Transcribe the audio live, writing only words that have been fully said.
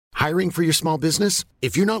Hiring for your small business?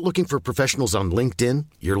 If you're not looking for professionals on LinkedIn,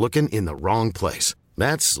 you're looking in the wrong place.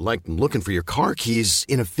 That's like looking for your car keys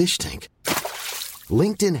in a fish tank.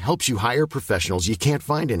 LinkedIn helps you hire professionals you can't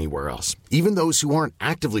find anywhere else, even those who aren't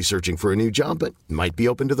actively searching for a new job but might be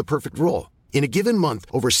open to the perfect role. In a given month,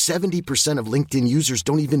 over 70% of LinkedIn users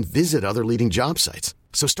don't even visit other leading job sites.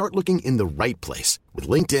 So start looking in the right place. With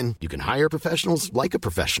LinkedIn, you can hire professionals like a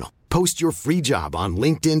professional. Post your free job on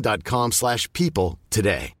linkedin.com/people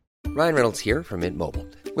today. Ryan Reynolds here from Mint Mobile.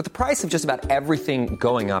 With the price of just about everything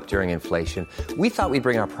going up during inflation, we thought we'd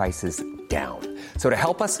bring our prices down. So to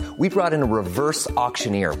help us, we brought in a reverse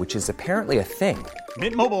auctioneer, which is apparently a thing.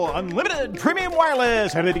 Mint Mobile Unlimited Premium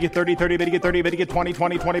Wireless. How to get 30, 30, bit to get 30, bit to get 20,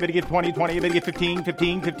 20, 20, bit to get 20, 20, bit to get 15,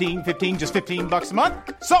 15, 15, 15, just $15 a month?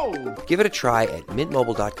 Sold! Give it a try at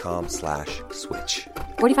mintmobile.com/switch.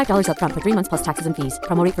 $45 up front for 3 months plus taxes and fees.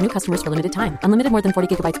 Promo rate for new customers for limited time. Unlimited more than 40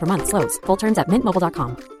 gigabytes per month. Slows full terms at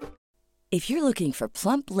mintmobile.com. If you're looking for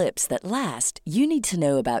plump lips that last, you need to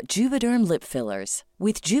know about Juvederm lip fillers.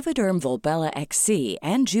 With Juvederm Volbella XC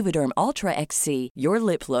and Juvederm Ultra XC, your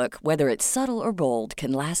lip look, whether it's subtle or bold,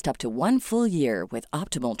 can last up to 1 full year with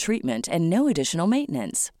optimal treatment and no additional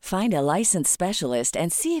maintenance. Find a licensed specialist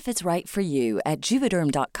and see if it's right for you at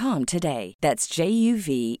Juvederm.com today. That's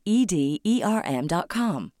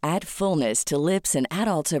JUVEDERM.com. Add fullness to lips in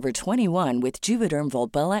adults over 21 with Juvederm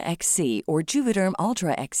Volbella XC or Juvederm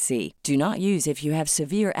Ultra XC. Do not use if you have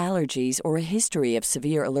severe allergies or a history of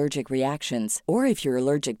severe allergic reactions, or if you're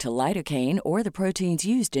allergic to lidocaine or the proteins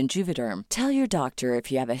used in Juvederm. Tell your doctor if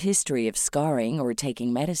you have a history of scarring or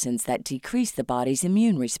taking medicines that decrease the body's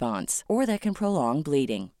immune response or that can prolong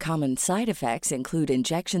bleeding. Common side effects include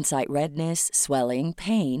injection site redness, swelling,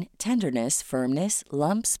 pain, tenderness, firmness,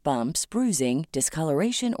 lumps, bumps, bruising,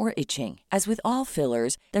 discoloration, or itching. As with all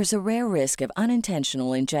fillers, there's a rare risk of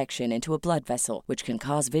unintentional injection into a blood vessel, which can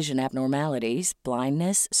cause vision abnormalities,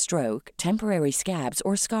 blindness, stroke, temporary scabs,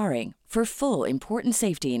 or scarring. For full, important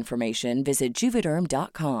safety information, visit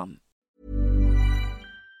Juvederm.com.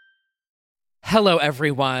 Hello,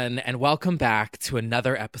 everyone, and welcome back to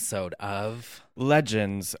another episode of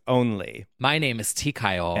Legends Only. My name is T.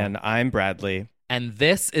 Kyle. And I'm Bradley. And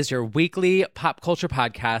this is your weekly pop culture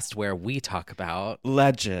podcast where we talk about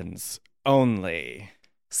Legends Only.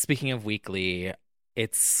 Speaking of weekly,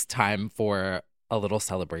 it's time for a little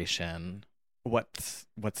celebration. What's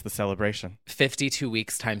the celebration? 52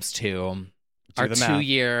 weeks times 2. Do Our the math.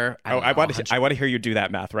 2-year... I want to hear you do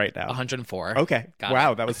that math right now. 104. Okay. Got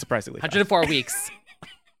wow, it. that was surprisingly 104 weeks.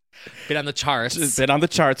 Been on the charts. It's been on the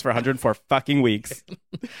charts for 104 fucking weeks.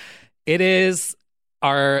 It is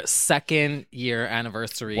our 2nd year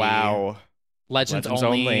anniversary. Wow. Legends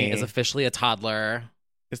Only is officially a toddler.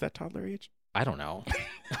 Is that toddler age? I don't know.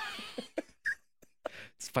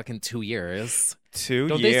 It's fucking 2 years. 2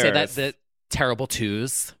 Don't years. they say that the terrible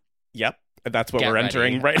 2s? Yep. That's what Get we're ready.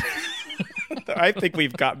 entering right now. I think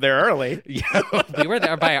we've got there early. Yeah, we were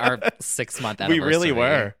there by our 6-month anniversary. We really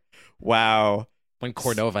were. Wow. When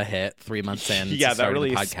Cordova hit 3 months in. Yeah, that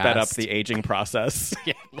really the sped up the aging process.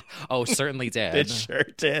 Yeah. Oh, certainly did. It sure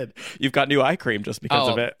did. You've got new eye cream just because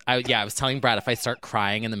of it. I was telling Brad, if I start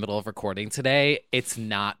crying in the middle of recording today, it's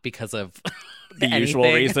not because of the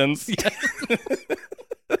usual reasons.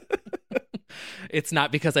 It's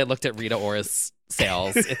not because I looked at Rita Ora's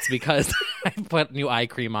sales. It's because I put new eye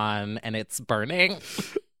cream on and it's burning.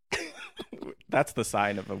 That's the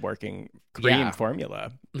sign of a working cream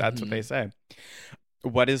formula. That's what they say.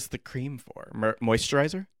 What is the cream for?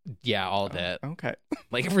 Moisturizer? Yeah, all of it. Okay.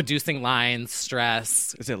 Like reducing lines,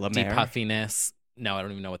 stress. Is it La Mer? Deep puffiness. No, I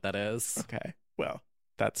don't even know what that is. Okay. Well,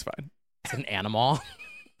 that's fine. It's an animal.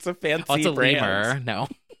 It's a fancy it's a brand. lemur. No.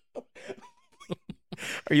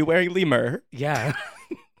 Are you wearing lemur? Yeah.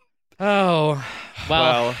 Oh,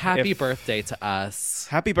 well happy birthday to us.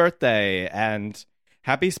 Happy birthday and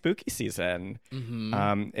happy spooky season.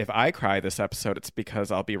 Mm-hmm. If I cry this episode, it's because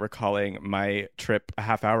I'll be recalling my trip a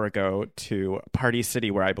half hour ago to Party City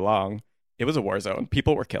where I belong. It was a war zone.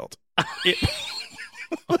 People were killed.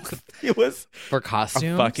 It was for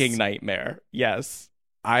costumes? A fucking nightmare. Yes.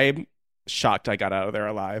 I'm shocked I got out of there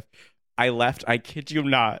alive. I left, I kid you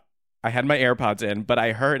not. I had my AirPods in, but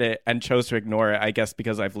I heard it and chose to ignore it, I guess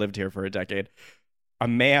because I've lived here for a decade. A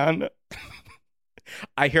man,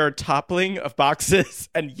 I hear toppling of boxes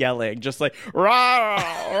and yelling, just like, rah,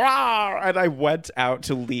 rah. And I went out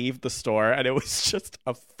to leave the store, and it was just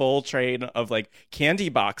a full train of like candy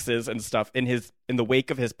boxes and stuff in the wake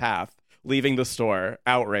of his path, leaving the store,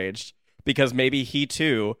 outraged, because maybe he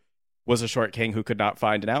too was a short king who could not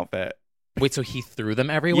find an outfit. Wait, so he threw them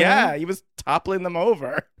everywhere? Yeah, he was toppling them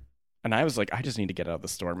over. And I was like, I just need to get out of the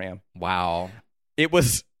store, man. Wow. It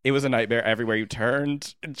was It was a nightmare everywhere you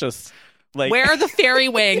turned. Just like Where are the fairy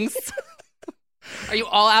wings? Are you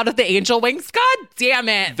all out of the angel wings? God damn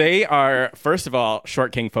it. they are, first of all,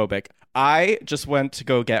 short king phobic. I just went to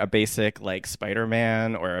go get a basic like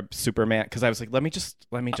Spider-Man or a Superman because I was like, let me just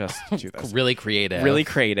do this. Really creative. Really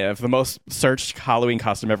creative. The most searched Halloween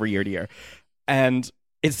costume every year to year. And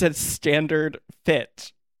it said standard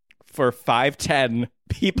fit for 5'10"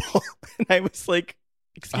 people. And I was like,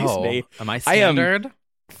 excuse me. Am I standard? I am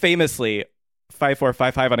famously 5'4",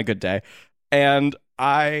 5'5" on a good day. And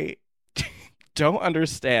I don't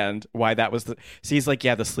understand why that was the... So he's like,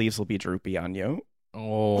 yeah, the sleeves will be droopy on you.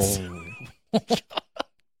 Oh.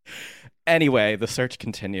 Anyway, the search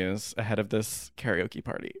continues ahead of this karaoke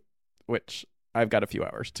party, which I've got a few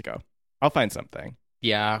hours to go. I'll find something.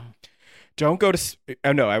 Yeah. Don't go to...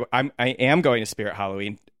 Oh, no, I am going to Spirit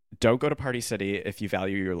Halloween. Don't go to Party City if you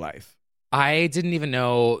value your life. I didn't even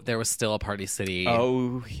know there was still a Party City.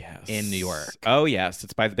 Oh, yes. In New York. Oh, yes.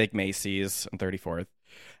 It's by the big Macy's on 34th.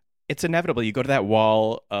 It's inevitable. You go to that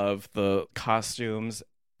wall of the costumes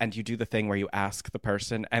and you do the thing where you ask the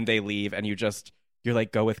person and they leave and you're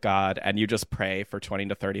like, go with God, and you just pray for 20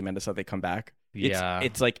 to 30 minutes so they come back. Yeah.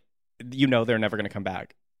 It's like, they're never going to come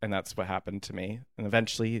back. And that's what happened to me. And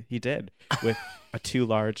eventually he did with a too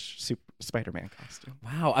large Spider-Man costume.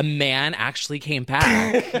 Wow. A man actually came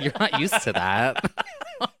back. You're not used to that.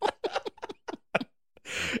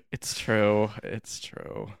 It's true.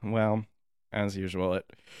 Well, as usual,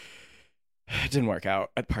 it didn't work out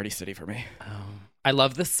at Party City for me. Oh. I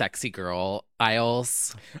love the sexy girl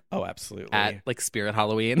aisles. Oh, absolutely. At like Spirit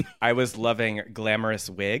Halloween. I was loving Glamorous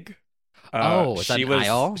Wig. Is that an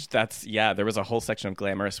aisle? There was a whole section of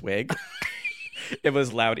Glamorous Wig. It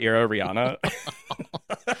was Loud Era Rihanna.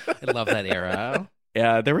 I love that era.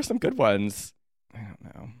 Yeah, there were some good ones. I don't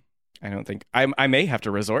know. I don't think I may have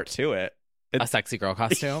to resort to it. A sexy girl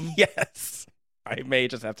costume? Yes. I may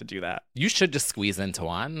just have to do that. You should just squeeze into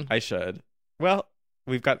one. I should. Well,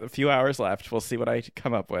 we've got a few hours left. We'll see what I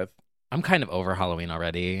come up with. I'm kind of over Halloween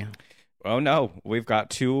already. Oh, no. We've got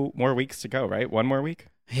 2 more weeks to go, right? 1 more week?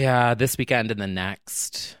 Yeah, this weekend and the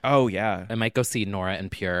next. Oh, yeah. I might go see Nora and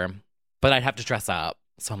Pure, but I'd have to dress up.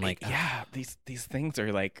 So I'm like, yeah, these things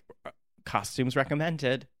are like costumes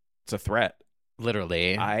recommended. It's a threat.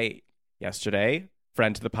 Literally. Yesterday,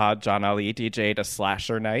 friend to the pod, John Ali, DJ'd a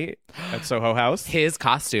slasher night at Soho House. His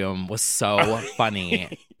costume was so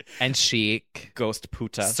funny and chic. Ghost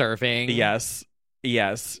Puta. Serving. Yes.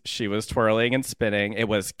 She was twirling and spinning. It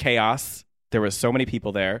was chaos. There was so many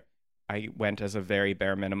people there. I went as a very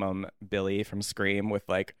bare minimum Billy from Scream with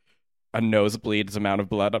like a nosebleeds amount of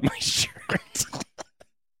blood on my shirt.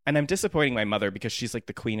 And I'm disappointing my mother because she's like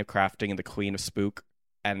the queen of crafting and the queen of spook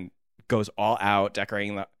and goes all out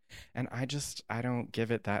decorating the... And I don't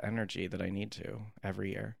give it that energy that I need to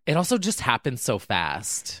every year. It also just happens so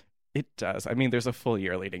fast. It does. I mean, there's a full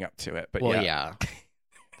year leading up to it, but yeah.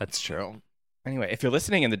 That's true. Anyway, if you're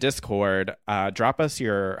listening in the Discord, drop us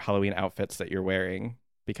your Halloween outfits that you're wearing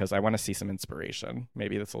because I want to see some inspiration.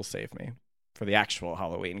 Maybe this will save me for the actual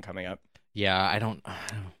Halloween coming up. Yeah,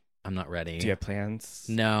 I'm not ready. Do you have plans?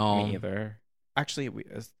 No. Me either. Actually,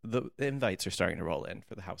 the invites are starting to roll in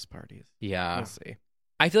for the house parties. Yeah. We'll see.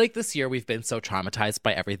 I feel like this year we've been so traumatized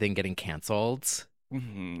by everything getting canceled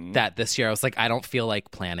that this year I was like, I don't feel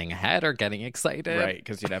like planning ahead or getting excited. Right,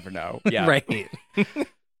 because you never know. Yeah. Right.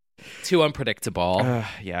 Too unpredictable.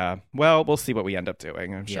 Yeah. Well, we'll see what we end up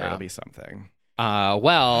doing. I'm sure it'll be something.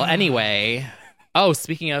 Well, anyway. Oh,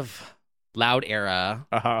 speaking of Loud Era,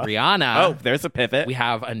 Rihanna. Oh, there's a pivot. We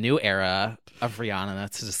have a new era of Rihanna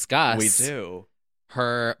to discuss. We do.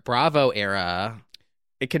 Her Bravo era.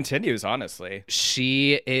 It continues, honestly.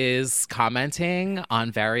 She is commenting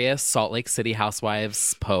on various Salt Lake City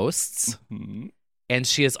Housewives posts. Mm-hmm. And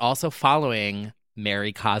she is also following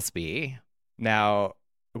Mary Cosby. Now,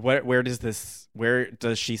 where does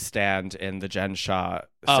she stand in the Jen Shah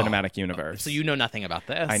cinematic universe? So you know nothing about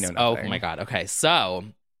this? I know nothing. Oh my God. Okay. So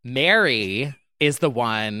Mary is the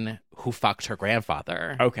one who fucked her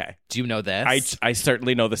grandfather. Okay. Do you know this? I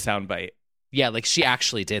certainly know the soundbite. Yeah, like she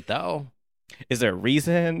actually did though. Is there a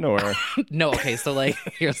reason or? No. Okay. So like,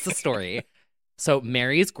 here's the story. So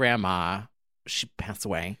Mary's grandma, she passed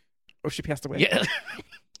away. Oh, she passed away? Yeah.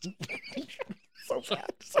 So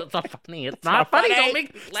bad. It's not funny. It's not funny. Don't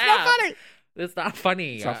make me laugh. It's not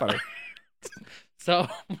funny. It's not funny. So,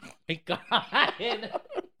 oh my God. It's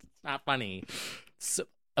not funny. So,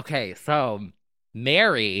 okay, so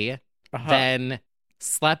Mary then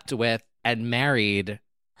slept with and married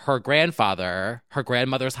her grandfather, her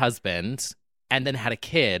grandmother's husband, and then had a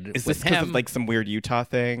kid Is with this because him. of like some weird Utah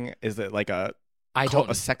thing? Is it like a I don't.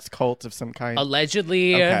 A sex cult of some kind.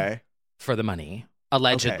 Allegedly, Okay. for the money.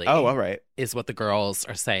 Allegedly. Okay. Oh, all right. Is what the girls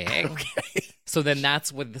are saying. Okay. So then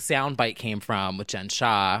that's where the soundbite came from with Jen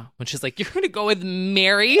Shah when she's like, "You're going to go with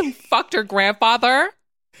Mary, who fucked her grandfather?"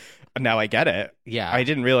 Now I get it. Yeah. I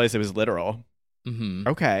didn't realize it was literal. Mm-hmm.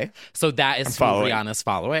 Okay. So that is I'm who following. Rihanna's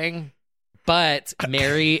following. But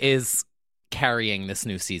Mary is carrying this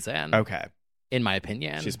new season. Okay. In my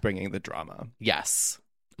opinion. She's bringing the drama. Yes.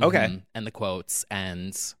 Okay. Mhm. And the quotes.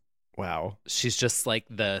 And Wow. she's just like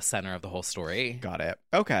the center of the whole story. Got it.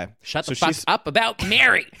 Okay. Shut the So fuck she's- up about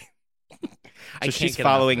Mary. So she's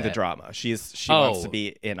following the drama. She wants to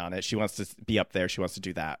be in on it. She wants to be up there. She wants to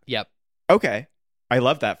do that. Yep. Okay. I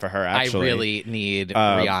love that for her, actually. I really need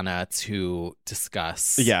Rihanna to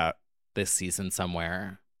discuss this season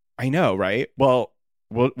somewhere. I know, right? Well,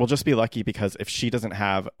 we'll just be lucky because if she doesn't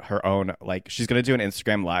have her own, like, she's going to do an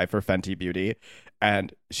Instagram live for Fenty Beauty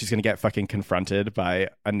and she's going to get fucking confronted by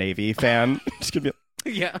a Navy fan. She's going to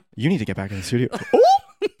be Yeah. you need to get back in the studio. Oh!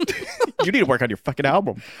 You need to work on your fucking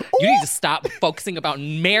album. You need to stop focusing about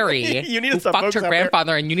Mary, You need to who stop fucked her focusing on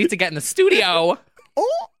grandfather, and you need to get in the studio.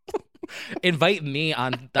 Oh! Invite me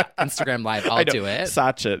on the Instagram live. I I'll know. do it.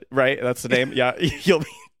 Sachet, right? That's the name. Yeah, you'll be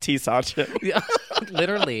T Sachet. Yeah,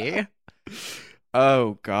 literally.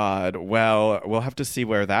 Oh, God. Well, we'll have to see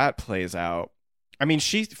where that plays out. I mean,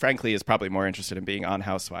 she, frankly, is probably more interested in being on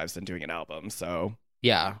Housewives than doing an album, so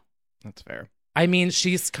Yeah. that's fair. I mean,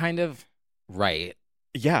 she's kind of right.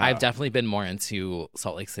 Yeah. I've definitely been more into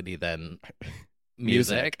Salt Lake City than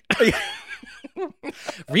music.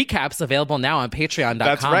 Recaps available now on That's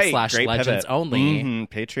right. Great patreon.com/legends pivot. only. Mhm.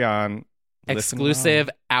 Patreon. Listen Exclusive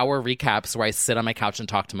up. hour recaps where I sit on my couch and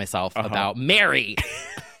talk to myself Uh-huh. about Mary.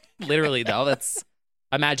 Literally, though, that's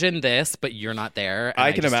imagine this, but you're not there. And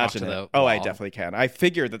I can just talk imagine to it. the Oh, I wall. definitely can. I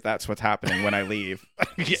figured that that's what's happening when I leave.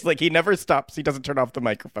 He's like, he never stops. He doesn't turn off the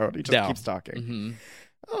microphone. He just No. keeps talking. Mhm.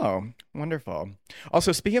 Oh, wonderful.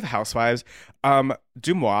 Also, speaking of housewives,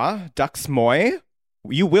 Duxmoy,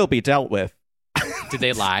 you will be dealt with. Did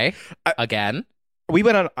they lie again? We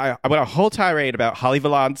went on. I went on a whole tirade about Holly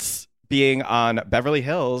Valance being on Beverly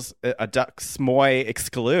Hills, a Duxmoy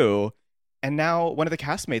exclu, and now one of the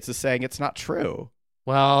castmates is saying it's not true.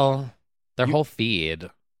 Well, their whole feed.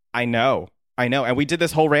 I know. And we did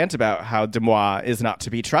this whole rant about how Demois is not to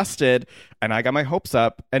be trusted, and I got my hopes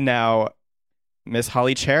up, and now Miss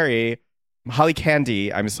Holly Candy,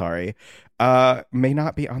 I'm sorry, may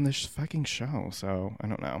not be on this fucking show, so I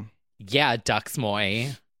don't know. Yeah,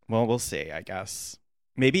 Duxmoy. Well, we'll see, I guess.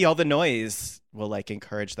 Maybe all the noise will, like,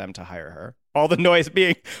 encourage them to hire her. All the noise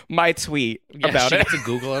being my tweet Yeah, about she it. gets a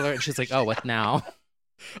Google alert and she's like, oh, what now?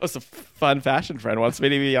 Oh, some fun fashion friend wants me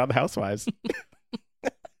to be on Housewives.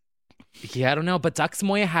 Yeah, I don't know. But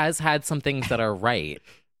Duxmoy has had some things that are right.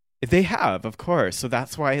 They have, of course. So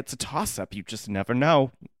that's why it's a toss-up. You just never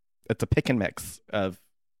know. It's a pick and mix of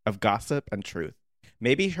gossip and truth.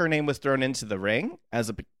 Maybe her name was thrown into the ring as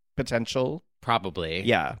a potential. Probably.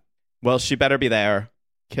 Yeah. Well, she better be there.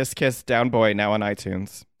 Kiss, kiss, down boy, now on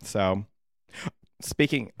iTunes. So,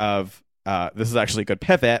 speaking of, this is actually a good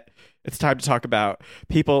pivot. It's time to talk about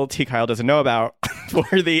people T. Kyle doesn't know about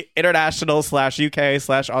for the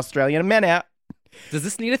international/UK/Australian minute. Does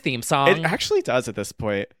this need a theme song? It actually does at this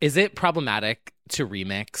point. Is it problematic to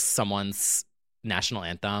remix someone's national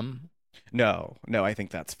anthem? No, I think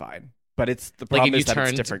that's fine. But it's the Like problem if you is that it's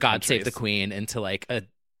turned different God Save the countries. Queen into like a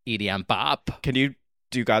EDM bop. Can you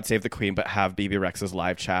do God Save the Queen but have BB Rex's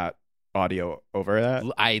live chat audio over that?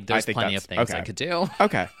 There's think plenty of that's- things I okay. could do.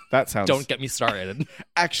 Okay, that sounds... Don't get me started.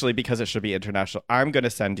 Actually, because it should be international, I'm going to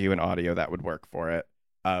send you an audio that would work for it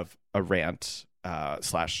of a rant / a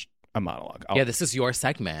monologue. Yeah, this is your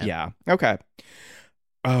segment. Yeah. Okay.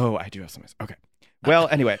 Oh, I do have some. Okay. Well,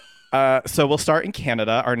 anyway, so we'll start in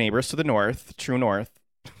Canada, our neighbors to the north, true north.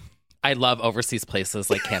 I love overseas places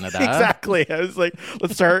like Canada. Exactly. I was like,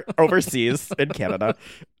 let's start overseas in Canada.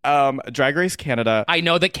 Drag Race Canada. I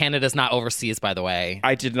know that Canada's not overseas, by the way.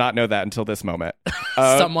 I did not know that until this moment.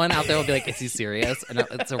 Someone out there will be like, is he serious? And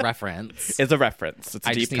it's a reference. It's a reference. It's a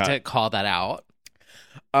I deep just need cut. to call that out.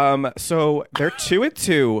 So they're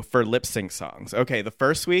 2-2 for lip sync songs. Okay, the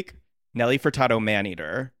first week, Nelly Furtado,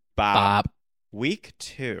 Maneater. Bob. Week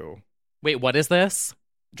 2, Wait, what is this?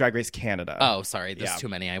 Drag Race Canada. Oh, sorry. There's Yeah. too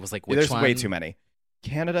many. I was like, which There's one? way too many.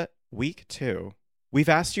 Canada, week 2. We've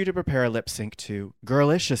asked you to prepare a lip sync to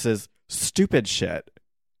Girlicious' Stupid Shit.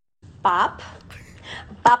 Bop.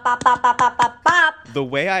 Bop, bop, bop, bop, bop, bop, bop. The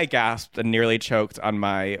way I gasped and nearly choked on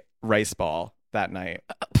my rice ball that night.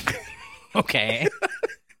 Okay.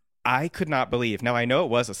 I could not believe. Now, I know it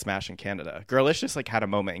was a smash in Canada. Girlicious like had a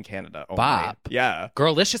moment in Canada. Only. Bop. Yeah.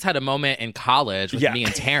 Girlicious had a moment in college with me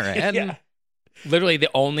and Taryn. Yeah. Literally the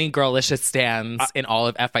only Girlicious stands in all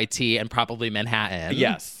of FIT and probably Manhattan.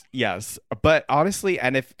 Yes. But honestly,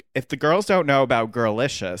 and if the girls don't know about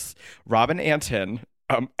Girlicious, Robin Anton,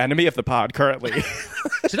 enemy of the pod currently.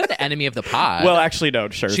 She's not the enemy of the pod. Well, actually, no,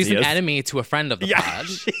 sure. She's an enemy to a friend of the pod.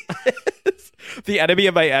 She is. The enemy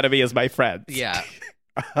of my enemy is my friend. Yeah.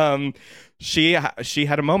 She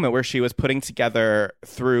had a moment where she was putting together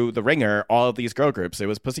through the Ringer all of these girl groups. It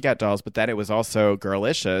was Pussycat Dolls, but then it was also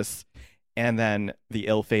Girlicious, and then the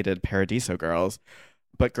ill-fated Paradiso Girls.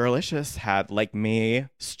 But Girlicious had Like Me,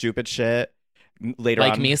 Stupid Shit. Later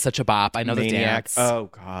Like on, Me is such a bop. I know the Maniac. dance. Oh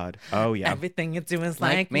God. Oh yeah. Everything you do is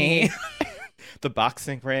like me. The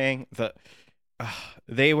boxing ring.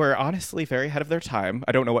 They were honestly very ahead of their time.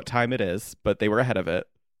 I don't know what time it is, but they were ahead of it.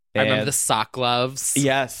 I remember the sock gloves.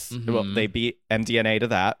 Yes. Mhm. Well, they beat MDNA to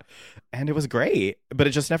that, and it was great. But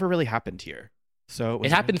it just never really happened here. So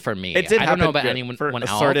It happened for me. It did I don't know about happen anyone for else,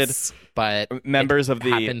 assorted but members it of the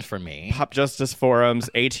happened for me. Pop Justice Forums,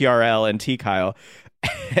 ATRL, and T Kyle,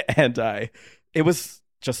 and it was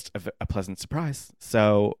just a pleasant surprise.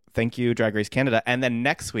 So thank you, Drag Race Canada. And then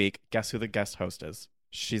next week, guess who the guest host is?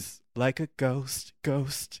 She's like a ghost.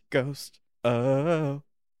 Oh,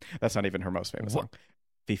 that's not even her most famous song.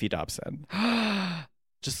 Fifi Dobson.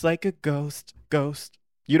 Just like a ghost.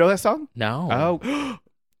 You know that song? No. Oh,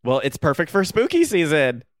 well, it's perfect for spooky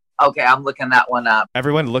season. Okay, I'm looking that one up.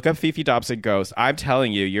 Everyone, look up Fifi Dobson Ghost. I'm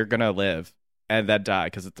telling you, you're gonna live and then die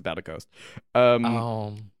because it's about a ghost.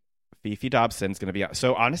 Fifi Dobson's gonna be out.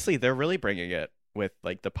 So honestly, they're really bringing it with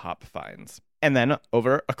like the pop finds. And then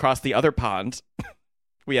over across the other pond,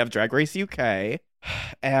 we have Drag Race UK,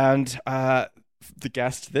 and the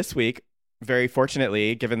guest this week, very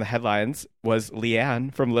fortunately, given the headlines, was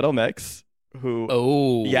Leanne from Little Mix, who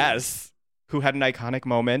who had an iconic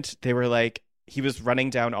moment. They were like, he was running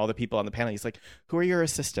down all the people on the panel. He's like, who are your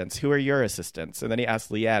assistants? Who are your assistants? And then he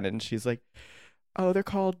asked Leanne, and she's like, oh, they're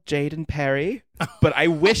called Jade and Perry. But I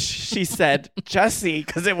wish she said Jessie,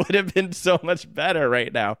 because it would have been so much better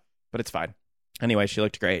right now. But it's fine. Anyway, she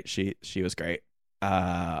looked great. She was great.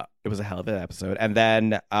 It was a hell of an episode. And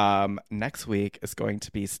then next week is going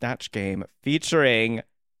to be Snatch Game featuring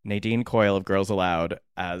Nadine Coyle of Girls Aloud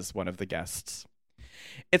as one of the guests.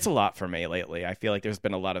 It's a lot for me lately. I feel like there's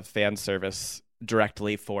been a lot of fan service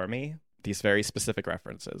directly for me. These very specific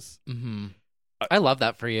references. Mm-hmm. I love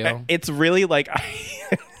that for you. It's really like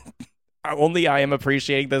only I am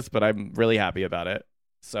appreciating this, but I'm really happy about it.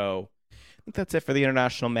 So I think that's it for the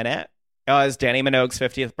International Minute. It's Danny Minogue's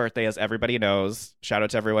 50th birthday, as everybody knows. Shout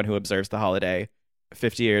out to everyone who observes the holiday.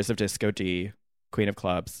 50 years of Disco D, Queen of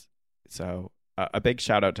Clubs. So a big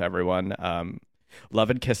shout out to everyone. Love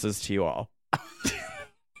and kisses to you all.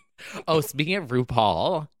 Oh, speaking of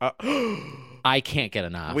RuPaul, I can't get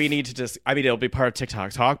enough. We need to just, I mean, it'll be part of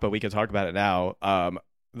TikTok Talk, but we can talk about it now.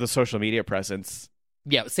 The social media presence.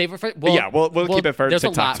 Yeah, save it for, we'll keep it for there's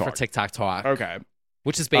TikTok a lot Talk. for TikTok Talk. Okay.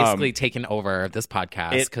 Which is basically taken over this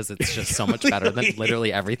podcast because it's just so much better than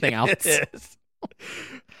literally everything else. It is.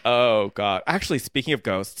 Oh, God. Actually, speaking of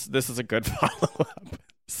ghosts, this is a good follow-up.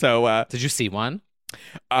 So, did you see one?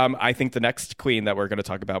 I think the next queen that we're going to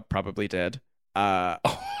talk about probably did.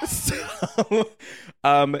 So,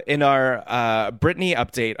 in our Britney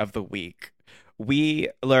update of the week, we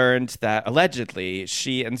learned that allegedly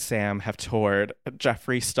she and Sam have toured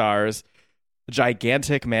Jeffree Star's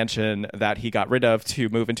gigantic mansion that he got rid of to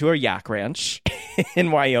move into a yak ranch in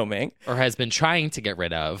Wyoming. Or has been trying to get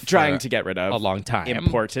rid of. A long time.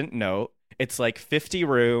 Important note. It's like 50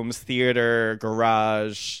 rooms, theater,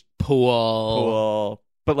 garage, pool.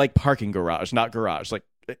 But like parking garage, not garage. Like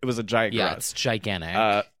it was a giant garage. Yeah, it's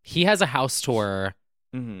gigantic. He has a house tour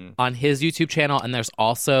on his YouTube channel, and there's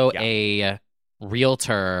also a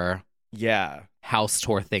realtor house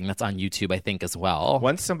tour thing that's on YouTube, I think, as well.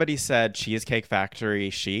 Once somebody said Cheesecake Factory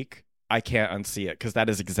chic, I can't unsee it because that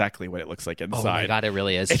is exactly what it looks like inside. Oh my God, it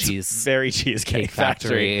really is. It's very Cheesecake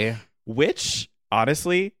Factory. Which,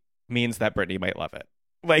 honestly, means that Britney might love it.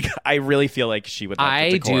 Like, I really feel like she would love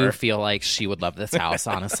the decor. I do feel like she would love this house,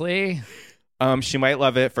 honestly. She might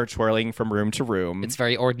love it for twirling from room to room. It's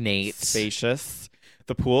very ornate. Spacious.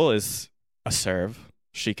 The pool is a serve.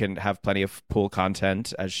 She can have plenty of pool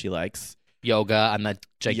content as she likes. Yoga on the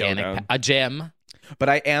gigantic... a gym. But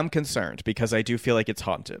I am concerned because I do feel like it's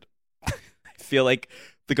haunted. I feel like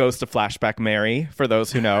the ghost of Flashback Mary, for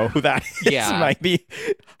those who know who that is, might be...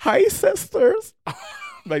 Hi, sisters!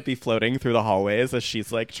 might be floating through the hallways as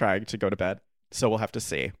she's like trying to go to bed. So we'll have to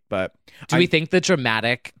see. But do we think the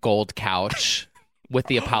dramatic gold couch with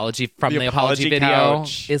the apology from The the apology video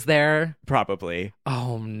couch. is there? Probably.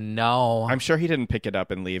 Oh no. I'm sure he didn't pick it up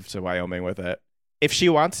and leave to Wyoming with it. If she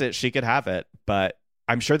wants it, she could have it, but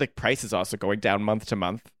I'm sure the price is also going down month to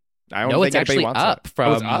month. I don't think it's anybody actually wants up it.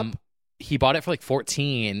 from It's up? he bought it for like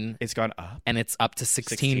 14 It's gone up. and it's up to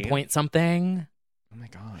 16 16? point something. Oh my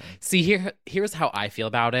god. See, here's how I feel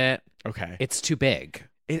about it. Okay. It's too big.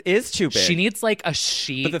 It is too big. She needs like a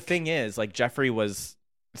sheet. But the thing is, like, Jeffree was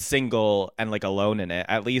single and like alone in it.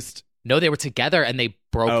 At least No, they were together and they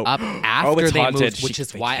broke up after Oh, it's they haunted. moved, which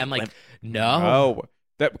is They why can't I'm like, live- no. Oh,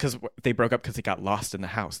 that because they broke up because they got lost in the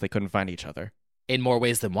house. They couldn't find each other. In more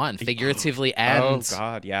ways than one, figuratively and Oh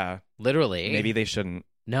god, yeah. literally. Maybe they shouldn't.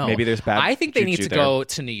 No. Maybe there's bad. I think they need juju to there. go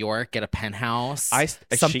to New York, get a penthouse.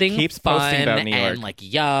 She something keeps fun posting about New York. and like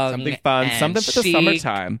young. Something fun, and something for the chic.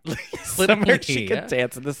 summertime. Somewhere she Literally. can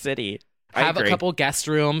dance in the city. I Have a agree. couple guest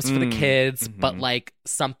rooms for the Mm, kids, but mhm. like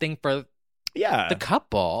something for Yeah, the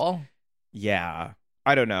couple. yeah.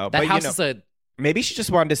 I don't know, That but house you know, is a maybe she just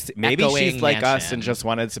wanted to. See, maybe echoing she's like us mansion. and just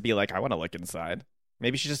wanted to be like, I want to look inside.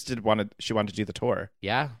 Maybe she just wanted to do the tour.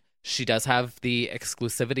 yeah. She does have the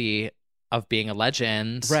exclusivity of being a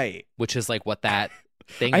legend, Right. Which is like what that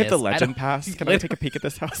thing I is. have the legend don't- pass. Can I take a peek at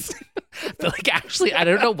this house? But like, actually, I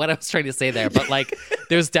don't know what I was trying to say there, but like,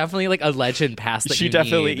 there's definitely like a legend pass that She you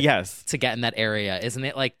definitely need yes. to get in that area, isn't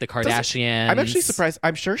it? Like the Kardashians. I'm actually surprised.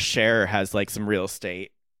 I'm sure Cher has like some real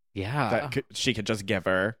estate Yeah, that she could just give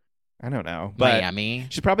her. I don't know, but Miami.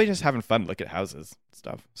 she's probably just having fun, look at houses and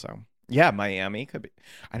stuff. So yeah, Miami could be.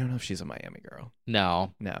 I don't know if she's a Miami girl.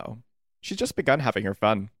 No, No, she's just begun having her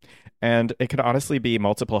fun, and it could honestly be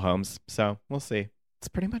multiple homes. So we'll see. It's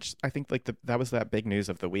pretty much. I think like that was that big news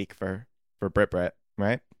of the week for Brit,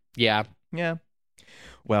 right? yeah, Yeah.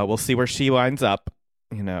 Well, we'll see where she winds up,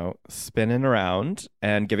 you know, spinning around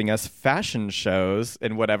and giving us fashion shows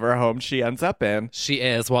in whatever home she ends up in. she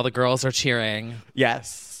is. While the girls are cheering,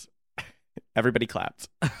 Yes. Everybody clapped.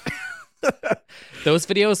 those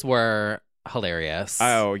videos were hilarious.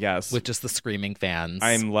 Oh, yes. with just the screaming fans.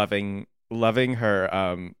 I'm loving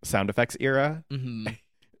her sound effects era, Mhm.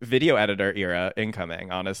 video editor era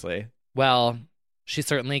incoming, honestly. Well, she's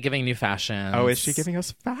certainly giving new fashion. Oh, is she giving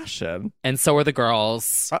us fashion? And so are the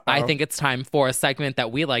girls. Uh-oh. I think it's time for a segment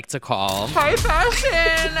that we like to call High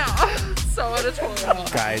Fashion. So editorial.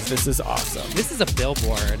 Guys, this is awesome. This is a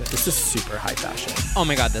billboard. This is super high fashion. Oh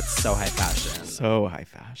my god, that's so high fashion. So high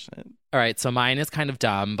fashion. All right, so mine is kind of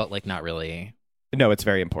dumb, but like not really. No, it's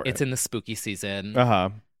very important. It's in the spooky season. Uh-huh.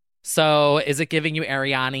 So is it giving you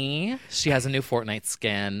Ariani? She has a new Fortnite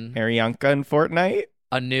skin, Arianka and Fortnite?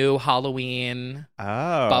 a new Halloween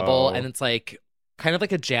Oh. bubble, and it's like kind of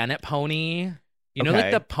like a Janet pony. You know, like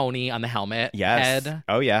Okay. the pony on the helmet Yes. head?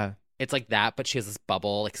 Oh, yeah. It's like that, but she has this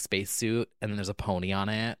bubble, like spacesuit, and then there's a pony on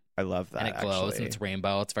it, I love that, and it glows, actually. and it's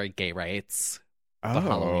rainbow. It's very gay rights. Oh. The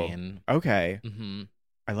Halloween. Okay. Hmm.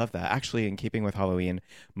 I love that. Actually, in keeping with Halloween,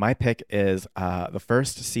 my pick is the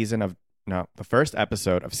first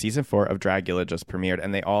episode of season 4 of Dragula just premiered,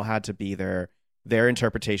 and they all had to be their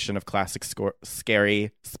interpretation of classic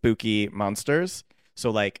scary, spooky monsters. So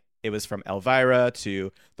like it was from Elvira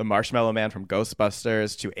to the Marshmallow Man from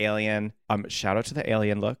Ghostbusters to Alien. Shout out to the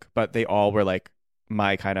Alien look, but they all were like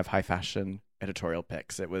my kind of high fashion editorial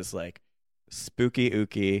picks. It was like spooky,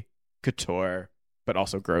 ooky, couture, but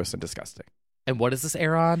also gross and disgusting. And what does this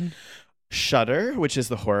air on? Shudder, which is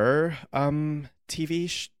the horror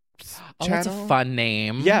TV Oh, channel. that's a fun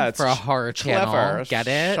name. Yeah, it's for a horror channel. Clever. Get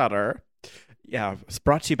it? Shudder. Yeah, it's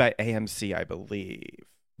brought to you by AMC, I believe.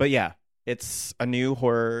 But yeah, it's a new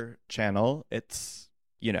horror channel. It's,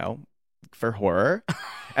 you know, for horror.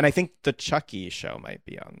 And I think the Chucky show might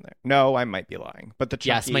be on there. No, I might be lying. But the Chucky,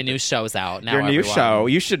 Yes, my new show's out now. your new everyone. show,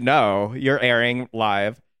 you should know. You're airing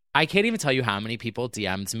live. I can't even tell you how many people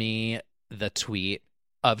DM'd me the tweet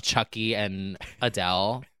of Chucky and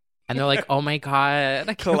Adele. And they're like, oh my God,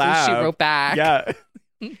 I can't believe she Collab. wrote back. Yeah.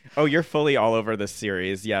 Oh, you're fully all over this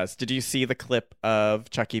series. Yes. Did you see the clip of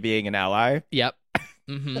Chucky being an ally? Yep.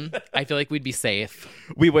 I feel like we'd be safe.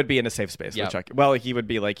 We would be in a safe space Yep. with Chucky. Well, he would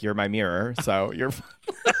be like, you're my mirror. So you're.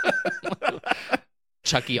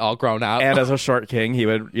 Chucky all grown up. And as a short king, he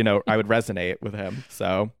would, you know, I would resonate with him.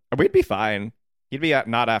 So we'd be fine. He'd be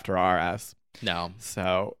not after our ass. No.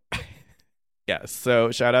 So, yes.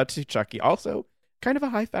 So shout out to Chucky. Also, kind of a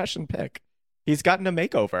high fashion pick. He's gotten a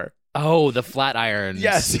makeover. Oh, the Flatiron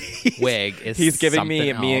Yes. wig is He's giving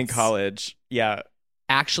me something in else. college. Yeah.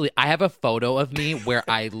 Actually, I have a photo of me where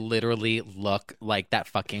I literally look like that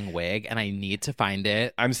fucking wig, and I need to find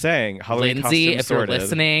it. I'm saying Halloween Lindsay, costume if you're sorted.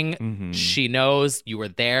 listening, Mhm. she knows you were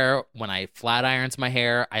there when I flat irons my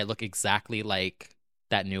hair. I look exactly like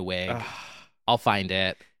that new wig. Ugh. I'll find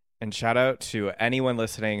it. And shout out to anyone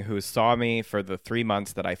listening who saw me for the 3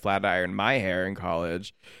 months that I flat ironed my hair in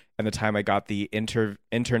college and the time I got the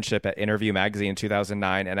internship at Interview Magazine in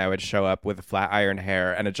 2009, and I would show up with flat iron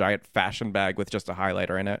hair and a giant fashion bag with just a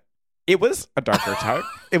highlighter in it. It was a darker time.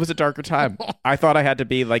 It was a darker time. I thought I had to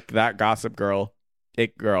be like that gossip girl,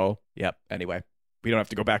 it girl. Yep. Anyway, we don't have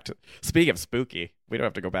to go back to, speaking of spooky, we don't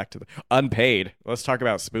have to go back to the unpaid. Let's talk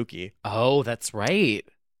about spooky. Oh, that's right.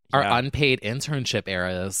 Our Yeah. unpaid internship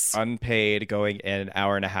eras. Unpaid, going in an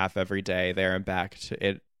hour and a half every day there and back to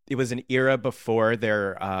it. It was an era before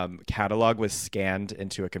their catalog was scanned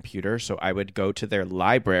into a computer. So I would go to their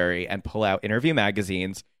library and pull out Interview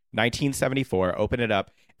magazines, 1974, open it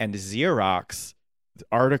up, and Xerox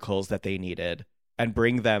articles that they needed and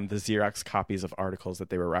bring them the Xerox copies of articles that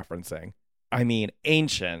they were referencing. I mean,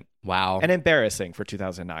 ancient. Wow. And embarrassing for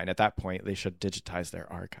 2009. At that point, they should digitize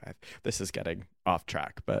their archive. This is getting off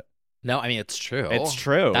track, but No, I mean, it's true. it's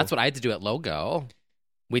true. That's what I had to do at Logo.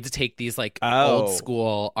 We had to take these like Oh. old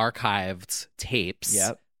school archived tapes,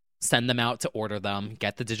 Yep. send them out to order them,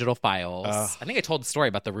 get the digital files. Ugh. I think I told the story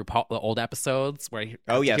about the RuPaul, the old episodes where you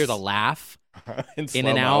Oh, have to yes. hear the laugh in in and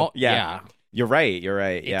slow-mo. out. Yeah. You're right.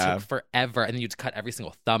 It Yeah. took forever. And then you'd cut every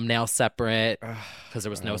single thumbnail separate because there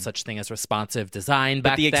was no such thing as responsive design But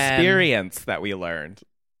back the then. experience that we learned.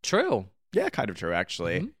 True. Yeah, kind of true,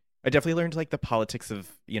 actually. Mhm. I definitely learned like the politics of,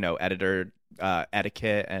 editor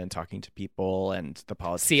etiquette and talking to people and the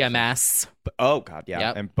politics. CMS. Oh, God, yeah.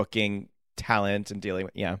 Yep. And booking talent and dealing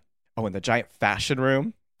with, yeah. Oh, and the giant fashion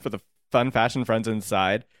room for the fun fashion friends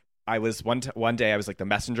inside. I was one day I was like the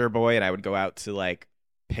messenger boy, and I would go out to like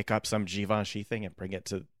pick up some Givenchy thing and bring it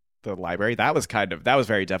to the library. That was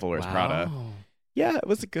very Devil Wears Prada. Wow. Yeah, it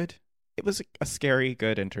was a scary,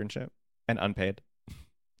 good internship and unpaid.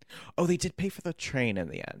 Oh, they did pay for the train in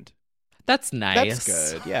the end. That's nice.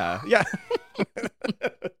 That's good. Yeah. Yeah.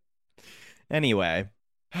 Anyway,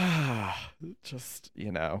 just,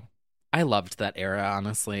 I loved that era,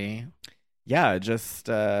 honestly. yeah, just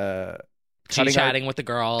Chatting with the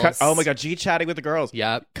girls. oh my God, G-chatting with the girls.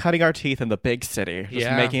 Yep. Cutting our teeth in the big city. Just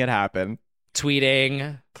Yeah. making it happen.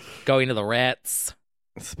 Tweeting, going to the Ritz.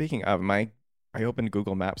 Speaking of, I opened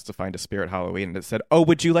Google Maps to find a Spirit Halloween, and it said, "Oh,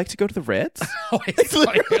 would you like to go to the Ritz?" Oh, I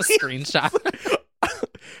saw your screenshot.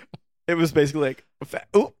 It was basically like,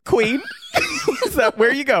 "Oh, Queen, is that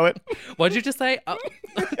where you going?" What'd you just say? Oh,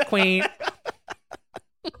 Queen.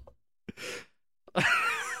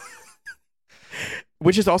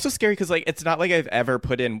 Which is also scary because like it's not like I've ever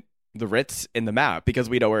put in the Ritz in the map because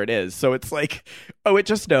we know where it is. So it's like, oh, it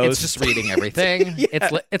just knows. It's just reading everything. Yeah.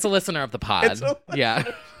 It's a listener of the pod. Yeah.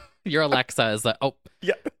 Your Alexa is like, oh,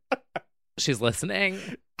 Yeah. she's listening.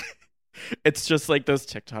 It's just like those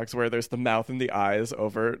TikToks where there's the mouth and the eyes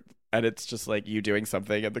over, and it's just like you doing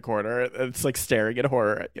something in the corner. It's like staring in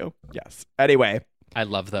horror at you. Yes. Anyway, I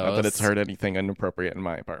love those. not that it's heard anything inappropriate in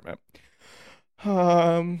my apartment.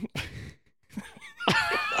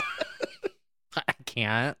 I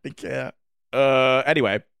can't. I can't.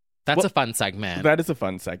 Anyway, That's a fun segment. that is a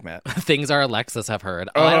fun segment. Things our Alexas have heard.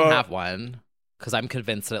 Oh, I don't have one because I'm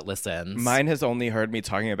convinced that it listens. Mine has only heard me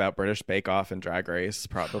talking about British Bake Off and Drag Race,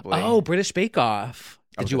 probably. Oh, British Bake Off.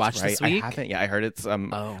 Did you watch that's right. this week? I haven't. Yeah, I heard it's.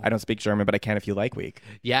 Oh. I don't speak German, but I can if you like week.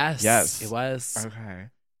 Yes. Yes. It was. Okay.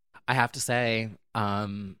 I have to say,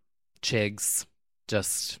 Chigs,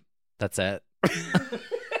 just, that's it.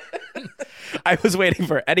 I was waiting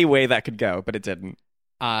for any way that could go, but it didn't.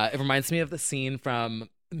 It reminds me of the scene from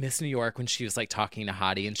Miss New York when she was like talking to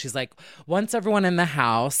Hottie and she's like, once everyone in the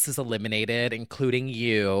house is eliminated, including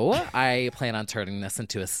you, I plan on turning this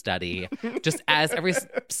into a study. Just as every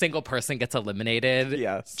single person gets eliminated,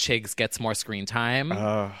 Yes. Chigs gets more screen time.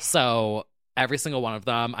 Ugh. So every single one of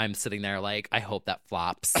them, I'm sitting there like, I hope that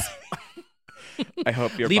flops. I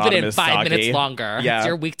hope your Leave it bottom in is 5 soggy. minutes longer. Yeah. It's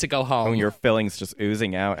your week to go home. Oh, your fillings just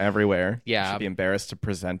oozing out everywhere. Yeah. You should be embarrassed to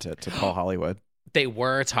present it to Paul Hollywood. They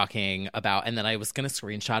were talking about, and then I was going to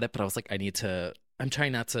screenshot it, but I was like, I'm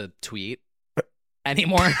trying not to tweet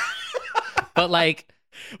anymore. But like,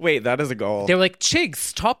 Wait, that is a goal. they were like,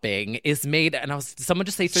 Chigs topping is made, and did someone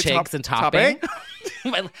just say Chigs and topping?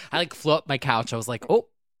 I like flew up my couch. I was like, oh.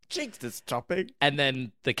 Chigs is topping. And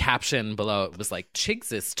then the caption below it was like,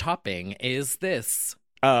 Chigs' topping is this.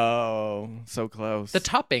 Oh, so close. The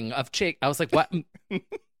topping of Chig. I was like, what?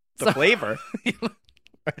 The flavor.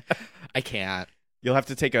 I can't. You'll have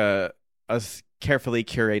to take a carefully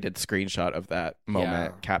curated screenshot of that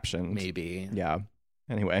moment, Yeah, captioned. Maybe. Yeah.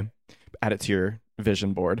 Anyway, add it to your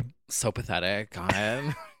vision board. So pathetic. God.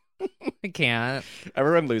 I can't.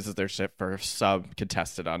 Everyone loses their shit for sub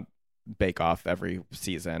contested on Bake Off every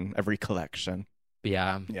season, every collection.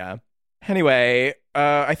 Yeah. Yeah. Anyway,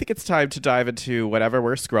 I think it's time to dive into whatever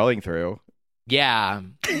we're scrolling through. Yeah.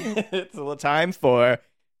 It's a little time for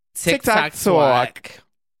TikTok talk.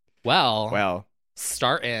 Well, Well,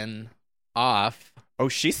 starting off. oh,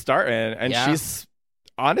 she's starting, and Yeah. she's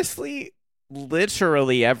honestly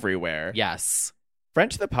literally everywhere. Yes. Friend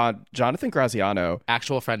to the pod, Jonathan Graziano,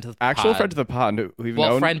 Actual friend to the actual pod. friend to the pod, who we've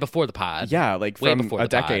Well, known. friend before the pod. Yeah, like Way from before a the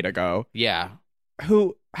pod. decade ago, Yeah.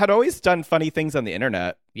 who had always done funny things on the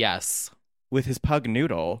internet Yes. with his pug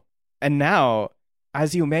Noodle. And now,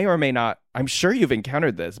 as you may or may not, I'm sure you've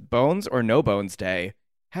encountered this, Bones or No Bones Day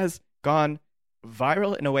has gone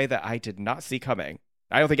viral in a way that I did not see coming.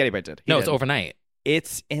 I don't think anybody did. He No, it's didn't. overnight.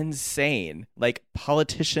 It's insane. Like,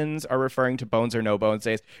 politicians are referring to Bones or No Bones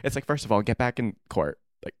Days. It's like, first of all, get back in court.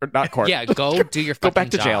 Like, or not court. Yeah, go do your Go fucking back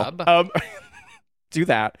to job. jail. Do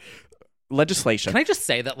that. Legislation. Can I just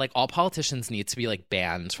say that like all politicians need to be like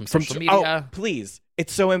banned from social media? Oh, please.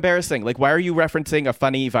 It's so embarrassing. Like, why are you referencing a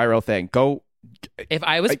funny viral thing? Go If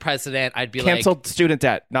I was president, I'd be cancel like, student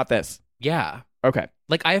debt, not this. yeah. Okay.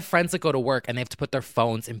 Like I have friends that go to work and they have to put their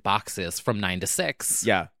phones in boxes from 9 to 6.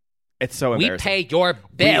 Yeah. It's so We embarrassing. pay your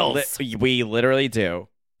bills. We literally do.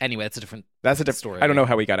 Anyway, it's a different That's a different story. I don't know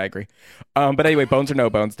how we got angry. But anyway, Bones or No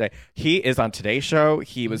Bones Day. He is on Today's Show.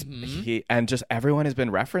 He was and just everyone has been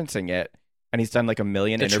referencing it. And he's done like a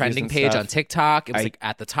million The interviews trending and page stuff. on TikTok. It was like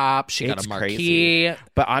at the top. She got It's a marquee. crazy.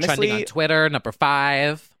 But honestly, Trending on Twitter, number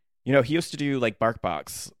 5. you know, he used to do like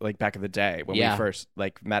BarkBox like back in the day when Yeah. we first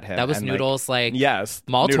like met him. That was and, Noodles like yes,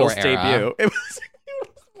 mall tour Noodles era. debut. It was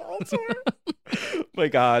Noodles mall tour. My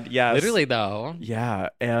God, yes. Literally though. Yeah,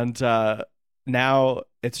 and now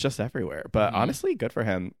it's just everywhere. But Mhm. honestly, good for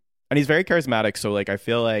him. And he's very charismatic. So like, I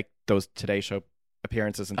feel like those Today Show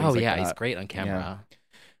appearances and things Oh like yeah, that. he's great on camera.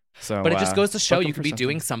 So, But it just goes to show book him you for could be something.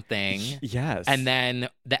 doing something. Yes, And then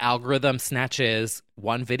the algorithm snatches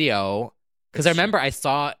one video. Because I remember I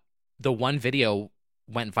saw the one video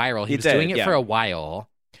went viral. He was did, doing it yeah. for a while.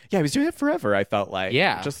 yeah, he was doing it forever. I felt like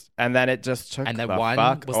Yeah. and then it just took And then the one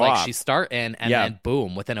fuck was like, off. she's starting. And Yeah. then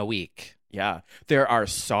boom, within a week. Yeah. There are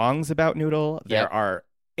songs about Noodle. Yep.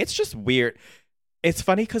 It's just weird. It's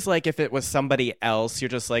funny because, like, if it was somebody else, you're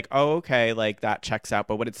just like, oh, okay, like, that checks out.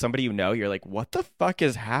 But when it's somebody you know, you're like, what the fuck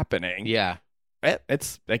is happening? Yeah. It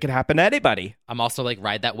could happen to anybody. I'm also like,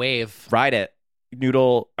 ride that wave. Ride it.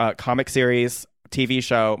 Noodle, comic series, TV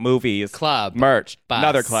show, movies, Club. merch, bus,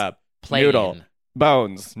 another club, plane. Noodle,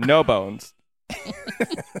 Bones, No Bones.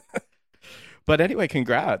 But anyway,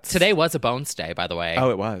 congrats. Today was a Bones Day, by the way.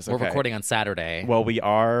 Oh, it was. We're Okay. recording on Saturday. Well,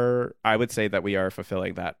 I would say that we are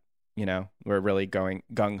fulfilling that. You know, we're really going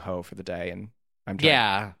gung ho for the day, and I'm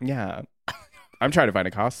trying, yeah. I'm trying to find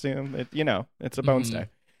a costume. It's a Bones Mhm.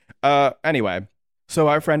 Day. Anyway, so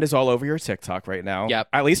our friend is all over your TikTok right now. Yep.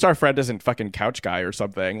 At least our friend isn't fucking Couch Guy or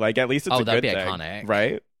something. Like, at least it's a that'd good be thing, iconic.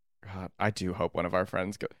 right? God, I do hope one of our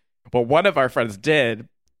friends go. Well, one of our friends did.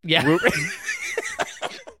 Yeah.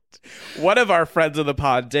 One of our friends of the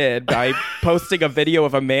pod did by posting a video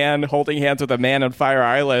of a man holding hands with a man on Fire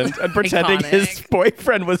Island and pretending his Iconic.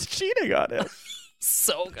 boyfriend was cheating on him.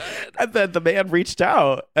 So good. And then the man reached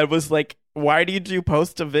out and was like, why did you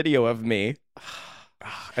post a video of me?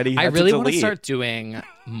 And he I had really to want to delete start doing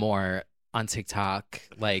more on TikTok,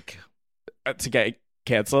 like to get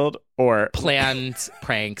canceled or planned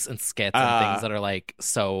pranks and skits and Uh, things that are like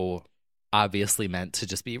so obviously meant to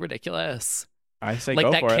just be ridiculous. I say Like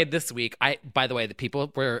go that for kid it. this week. By the way, the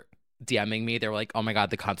people were DMing me. They were like, "Oh my god,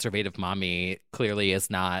 the conservative mommy clearly is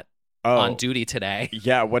not on duty today."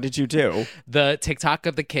 Yeah, what did you do? The TikTok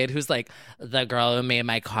of the kid who's like, "The girl who made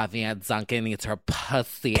my coffee at Dunkin' needs her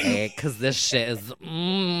pussy because this shit is."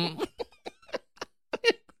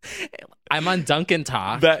 I'm on Dunkin'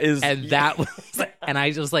 Talk. That is and that was, and I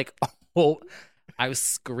just like, oh, I was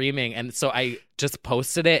screaming, and so I just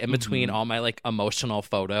posted it in between all my like emotional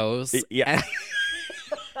photos. Yeah.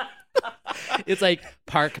 It's like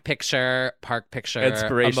park picture,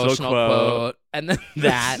 Inspirational emotional quote, and then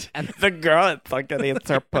that, and the girl at Dunkin' needs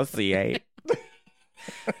her pussy, eh?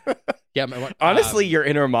 yeah. Honestly, your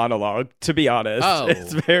inner monologue, to be honest, Oh.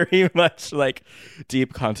 it's very much like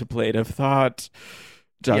deep contemplative thought,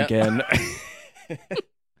 Duncan.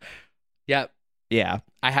 Yep. Yeah.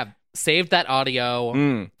 I have saved that audio to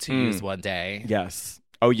Mm. use one day. Yes.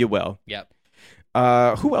 Oh, you will. Yep.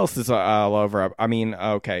 Who else is all over? I mean,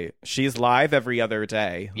 okay, she's live every other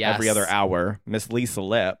day, Yes. every other hour. Miss Lisa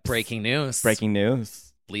Lips. Breaking news. Breaking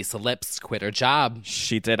news. Lisa Lips quit her job.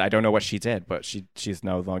 She did. I don't know what she did, but she's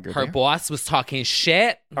no longer Her there. boss was talking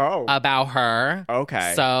shit about her.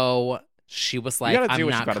 Okay. So she was like, You gotta do I'm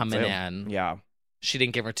what you not gotta coming do. in. Yeah. She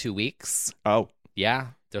didn't give her 2 weeks. Oh. Yeah.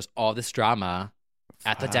 There's all this drama.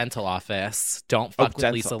 At the dental office. Don't fuck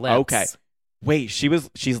with Lisa Lips. Okay. Wait,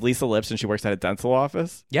 she's Lisa Lips and she works at a dental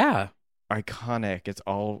office? Yeah. Iconic. It's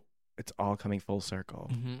all coming full circle.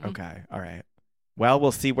 Mm-hmm. Okay. All right. Well,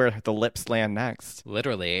 we'll see where the lips land next.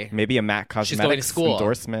 Literally. Maybe a MAC Cosmetics She's going to school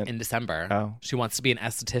endorsement in December. Oh. She wants to be an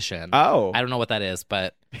esthetician. Oh. I don't know what that is,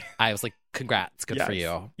 but I was like, congrats. Good for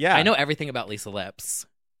you. Yeah. I know everything about Lisa Lips.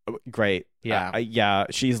 Great. Yeah. Yeah.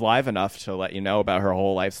 She's live enough to let you know about her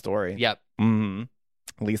whole life story. Yep.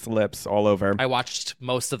 Mm-hmm. Lisa Lips all over. I watched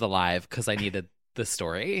most of the live because I needed the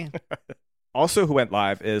story. Also, who went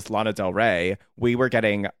live is Lana Del Rey. We were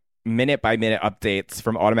getting minute by minute updates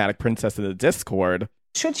from Automatic Princess in the Discord.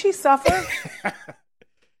 Should she suffer?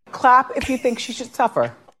 Clap if you think she should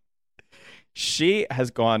suffer. She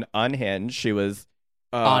has gone unhinged. She was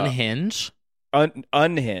Unhinged?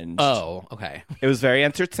 Unhinged. Oh, okay. It was very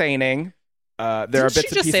entertaining. There are Didn't bits she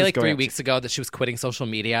and just pieces say like going 3 up. weeks ago that she was quitting social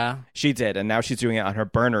media? She did, and now she's doing it on her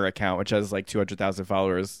burner account, which has like 200,000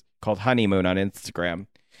 followers, called Honeymoon on Instagram.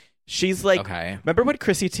 She's like, okay. Remember when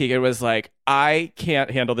Chrissy Teigen was like, I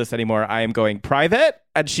can't handle this anymore. I am going private.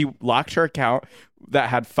 And she locked her account that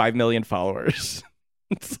had 5 million followers.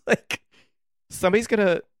 It's like, somebody's going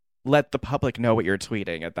to let the public know what you're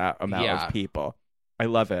tweeting at that amount of people. I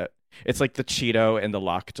love it. It's like the Cheeto in the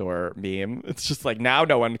locked door meme. It's just like, now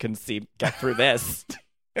no one can get through this.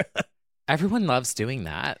 Everyone loves doing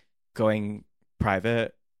that. Going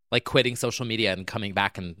private. Like quitting social media and coming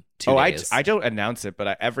back in 2 days. I don't announce it,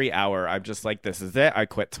 but every hour I'm just like, this is it. I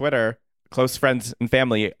quit Twitter. Close friends and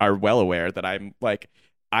family are well aware that I'm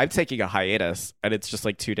taking a hiatus, and it's just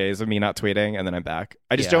like 2 days of me not tweeting, and then I'm back.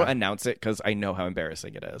 I just don't announce it because I know how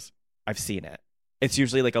embarrassing it is. I've seen it. It's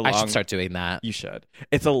usually like a long... I should start doing that. You should.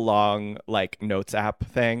 It's a long like notes app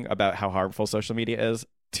thing about how harmful social media is.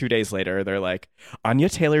 2 days later, they're like, Anya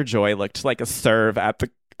Taylor-Joy looked like a serve at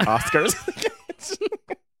the Oscars.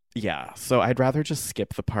 Yeah, so I'd rather just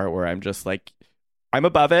skip the part where I'm just like, I'm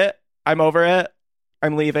above it. I'm over it.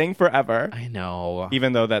 I'm leaving forever. I know.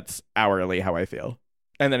 Even though that's hourly how I feel.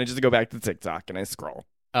 And then I just go back to TikTok and I scroll.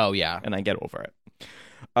 Oh, yeah. And I get over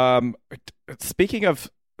it. Speaking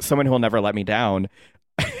of someone who will never let me down,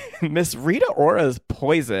 Miss Rita Ora's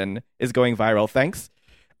Poison is going viral. Thanks.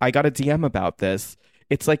 I got a DM about this.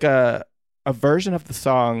 It's like a version of the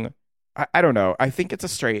song... I don't know. I think it's a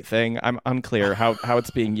straight thing. I'm unclear how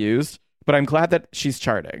it's being used, but I'm glad that she's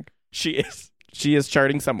charting. She is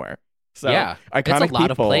charting somewhere. So yeah, iconic it's a lot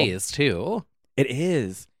people, of plays too. It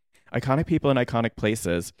is iconic people in iconic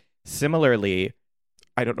places. Similarly,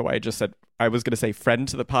 I don't know why I was going to say friend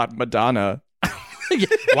to the pod Madonna.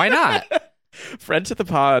 Why not? Friend to the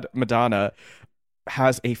pod Madonna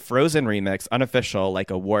has a Frozen remix, unofficial,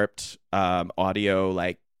 like a warped audio,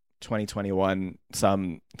 like 2021,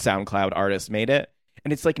 some SoundCloud artist made it,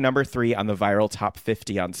 and it's like number 3 on the viral top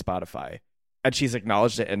 50 on Spotify, and she's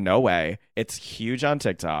acknowledged it in no way. It's huge on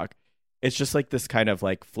TikTok. It's just like this kind of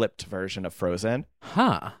like flipped version of Frozen.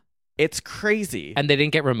 It's crazy. And they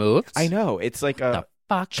didn't get removed? I know. It's like a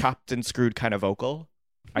fuck? chopped and screwed kind of vocal.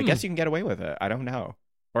 I guess you can get away with it. I don't know.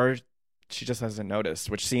 Or she just hasn't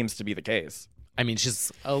noticed, which seems to be the case. I mean,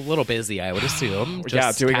 she's a little busy, I would assume.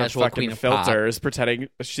 Yeah, doing her casual fucking queen of pop. filters, pretending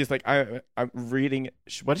she's like, I'm reading.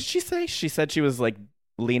 What did she say? She said she was like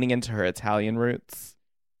leaning into her Italian roots,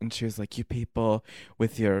 and she was like, "You people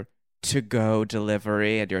with your to-go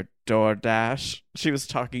delivery and your DoorDash." She was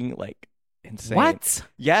talking like insane. What?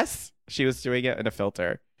 Yes, she was doing it in a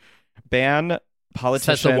filter. Ban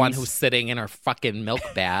politicians. Says the one who's sitting in her fucking milk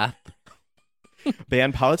bath.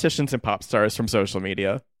 Ban politicians and pop stars from social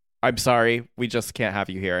media. I'm sorry, we just can't have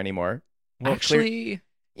you here anymore. Well, actually,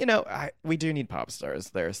 we do need pop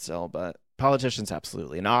stars there still, but politicians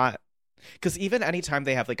absolutely not. Because even anytime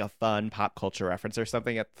they have like a fun pop culture reference or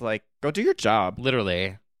something, it's like, go do your job.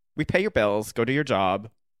 Literally. We pay your bills, go do your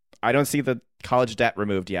job. I don't see the college debt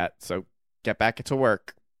removed yet, so get back to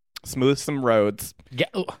work. Smooth some roads.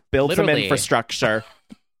 Build some infrastructure.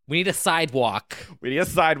 We need a sidewalk.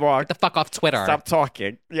 Get the fuck off Twitter. Stop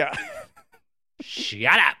talking. Yeah.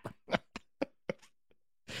 Shut up.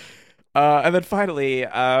 And then finally,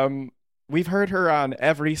 we've heard her on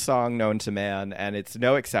every song known to man, and it's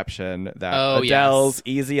no exception that Adele's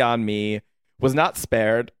Easy on Me was not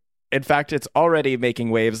spared. In fact, it's already making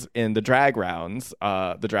waves in the drag rounds,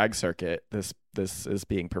 the drag circuit. This is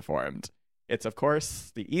being performed. It's, of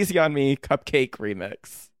course, the Easy on Me Cupcake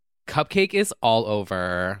remix. Cupcake is all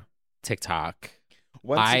over TikTok.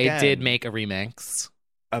 I did make a remix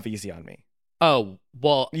of Easy on Me. Oh,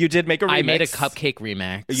 well, you did make a remix. I made a cupcake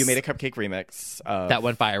remix. You made a cupcake remix. That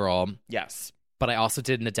went viral. Yes. But I also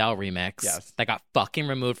did an Adele remix. Yes. That got fucking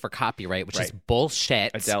removed for copyright, which is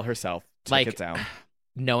bullshit. Adele herself took it down.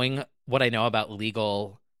 knowing what I know about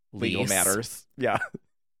legal matters. Yeah.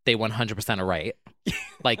 They 100% are right.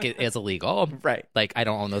 Like, it is illegal. Right. Like, I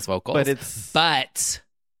don't own those vocals. But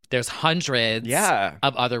there's hundreds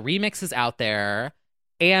of other remixes out there.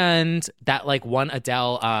 And that, like, one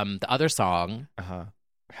Adele, the other song.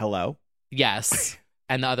 Hello? Yes.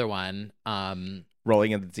 And the other one.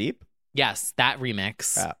 Rolling in the Deep? Yes. That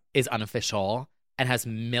remix is unofficial and has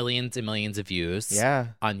millions and millions of views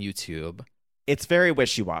on YouTube. It's very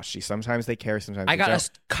wishy-washy. Sometimes they care, sometimes I they got don't. a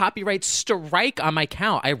copyright strike on my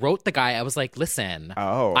account. I wrote the guy. I was like, listen,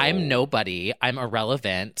 I'm nobody. I'm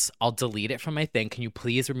irrelevant. I'll delete it from my thing. Can you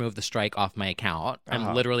please remove the strike off my account?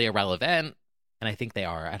 I'm literally irrelevant. And I think they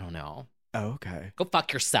are. I don't know. Oh, okay. Go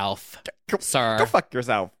fuck yourself, sir. Go fuck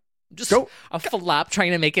yourself. Just a flop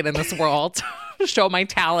trying to make it in this world. Show my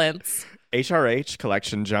talents. HRH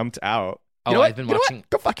collection jumped out. Oh, I've been watching.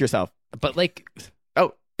 Go fuck yourself. But like,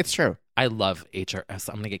 it's true. I love HRS.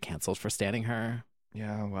 I'm gonna get canceled for standing her.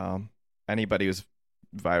 Yeah, well, anybody who's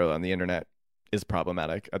viral on the internet is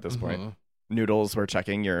problematic at this point. Noodles, we're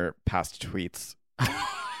checking your past tweets.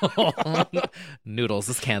 Noodles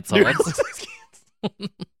is canceled.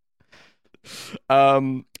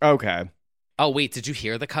 Okay. Oh wait, did you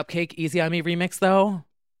hear the Cupcake Easy on Me remix though?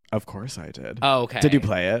 Of course I did. Oh, okay. Did you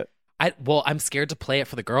play it? I'm scared to play it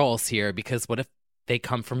for the girls here because what if they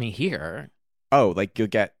come for me here? Oh, like you'll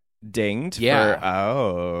get dinged?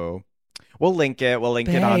 Yeah. We'll link it. We'll link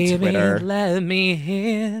Baby, it on Twitter. Let me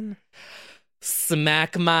in.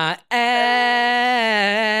 Smack my ass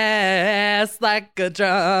like a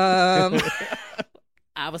drum.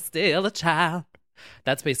 I was still a child.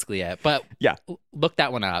 That's basically it. But yeah, look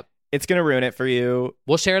that one up. It's going to ruin it for you.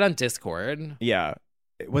 We'll share it on Discord. Yeah.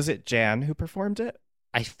 Was it Jan who performed it?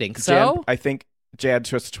 I think so. I think Jan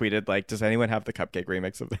just tweeted, like, does anyone have the Cupcake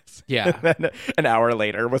remix of this? Yeah. And then an hour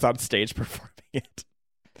later was on stage performing it.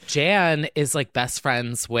 Jan is like best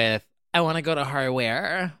friends with I Want to Go to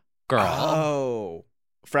Hardware girl. Oh.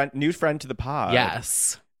 New friend to the pod.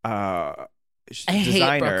 Yes. I hate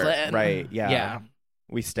designer. Brooklyn. Right. Yeah. Yeah.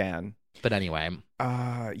 We stan. But anyway.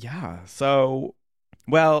 Yeah. So,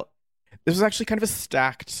 well, this was actually kind of a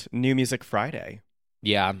stacked New Music Friday.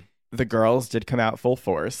 Yeah. The girls did come out full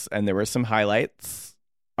force, and there were some highlights.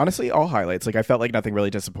 Honestly, all highlights. Like, I felt like nothing really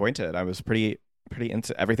disappointed. I was pretty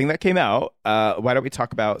into everything that came out. Why don't we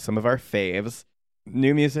talk about some of our faves?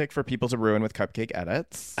 New music for people to ruin with cupcake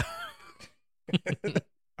edits.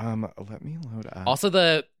 Let me load up. Also,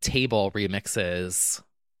 the Table remixes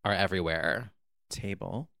are everywhere.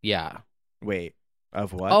 Table? Yeah. Wait,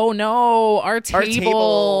 of what? Oh no, our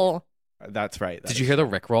Table. That's right. Did you hear the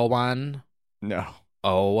Rickroll one? No.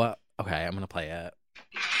 Oh, okay. I'm gonna play it.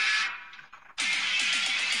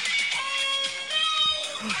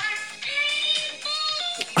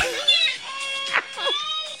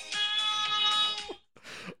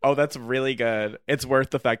 Oh, that's really good. It's worth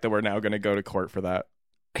the fact that we're now going to go to court for that.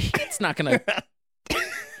 It's not going to...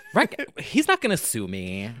 He's not going to sue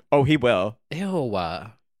me. Oh, he will. Ew.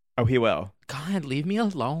 Oh, he will. God, leave me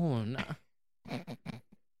alone.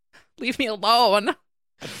 Leave me alone.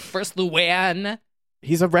 First, Luann.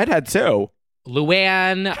 He's a redhead, too.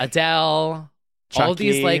 Luann, Adele. Chucky. All of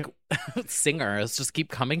these, like, singers just keep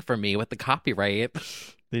coming for me with the copyright.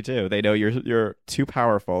 They do. They know you're too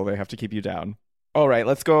powerful. They have to keep you down. All right,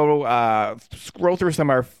 let's go scroll through some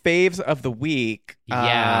of our faves of the week.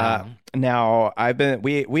 Yeah. Now,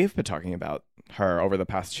 we've been talking about her over the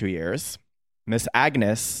past 2 years. Miss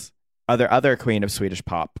Agnes, other queen of Swedish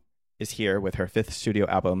pop, is here with her 5th studio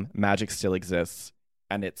album, Magic Still Exists,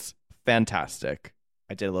 and it's fantastic.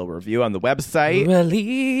 I did a little review on the website.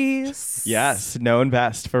 Release. Yes, known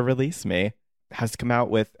best for Release Me. Has come out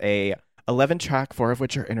with a 11-track, 4 of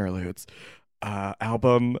which are interludes,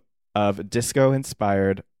 album of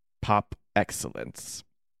disco-inspired pop excellence.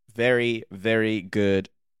 Very, very good,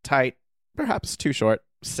 tight, perhaps too short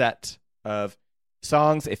set of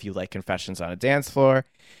songs. If you like Confessions on a Dance Floor,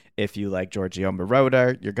 if you like Giorgio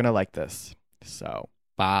Moroder, you're going to like this. So,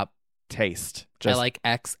 Bop. Taste. I like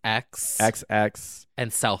XX. XX.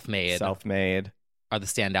 And Self-Made. Self-Made. Are the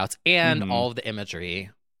standouts. And all of the imagery.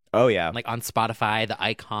 Oh, yeah. Like on Spotify, the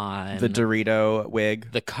icon. The Dorito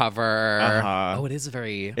wig. The cover. Uh-huh. Oh, it is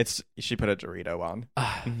very... She put a Dorito on.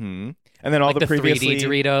 Mm-hmm. And then all like the previously...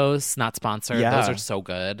 3D Doritos, not sponsored. Yeah. Those are so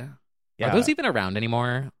good. Yeah. Are those even around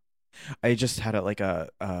anymore? I just had a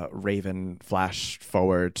Raven flash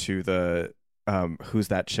forward to the Who's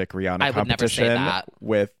That Chick Rihanna I would never say competition that.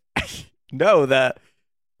 with... No, the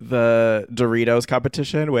Doritos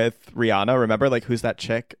competition with Rihanna. Remember, like, Who's That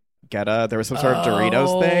Chick? There was some sort of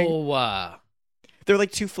Doritos thing. They're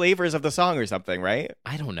like two flavors of the song or something, right?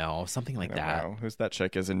 I don't know. Something like that. Know. Who's that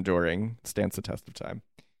chick is enduring, stands the test of time.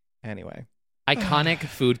 Anyway. Iconic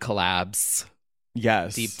food collabs.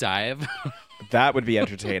 Yes. Deep dive. That would be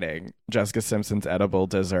entertaining. Jessica Simpson's edible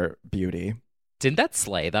dessert beauty. Didn't that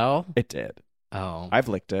slay, though? It did. Oh. I've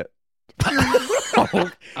licked it.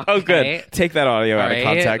 Oh, good. Take that audio out of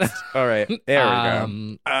context. All right. There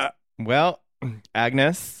we go. Well,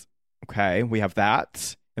 Agnes. Okay, we have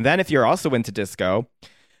that. And then if you're also into disco,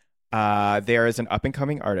 there is an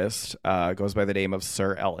up-and-coming artist, goes by the name of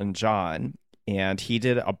Sir Elton John. And he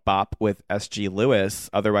did a bop with S.G. Lewis,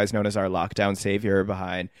 otherwise known as our lockdown savior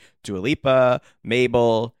behind Dua Lipa,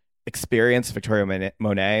 Mabel, Experience, Victoria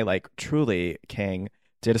Monet, like truly king.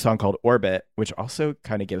 Did a song called Orbit, which also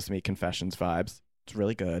kind of gives me Confessions vibes. It's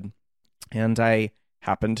really good. And I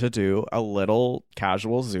happened to do a little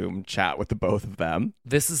casual Zoom chat with the both of them.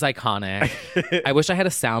 This is iconic. I wish I had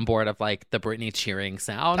a soundboard of like the Britney cheering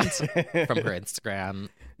sound from her Instagram.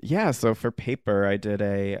 Yeah, so for Paper, I did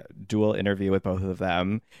a dual interview with both of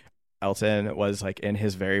them. Elton was like in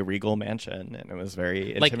his very regal mansion, and it was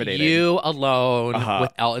very intimidating. Like you alone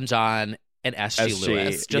with Elton John and S.G.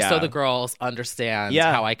 Lewis, just so the girls understand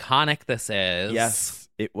how iconic this is. Yes,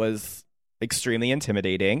 it was extremely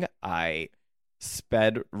intimidating. I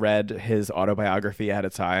read his autobiography ahead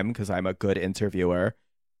of time because I'm a good interviewer.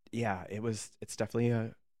 Yeah, it's definitely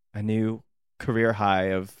a new career high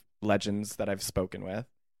of legends that I've spoken with.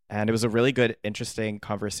 And it was a really good, interesting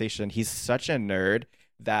conversation. He's such a nerd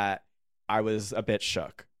that I was a bit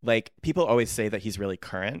shook. Like, people always say that he's really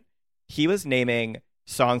current. He was naming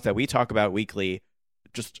songs that we talk about weekly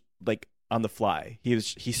just like on the fly.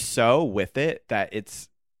 He's so with it that it's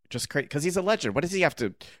just crazy because he's a legend. What does he have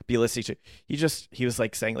to be listening to? He was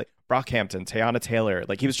like saying like Brockhampton, Teyana Taylor.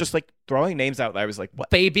 Like he was just like throwing names out that I was like, what?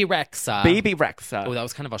 Baby Rexha. Oh, that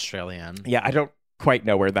was kind of Australian. Yeah, I don't quite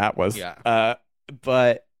know where that was. Yeah.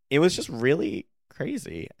 But it was just really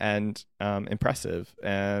crazy and impressive.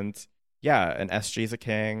 And yeah, and SG's a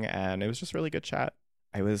king, and it was just really good chat.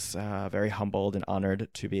 I was very humbled and honored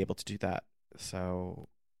to be able to do that. So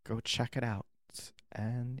go check it out.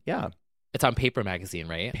 And yeah. It's on Paper Magazine,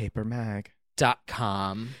 right?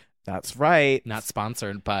 Papermag.com. That's right. Not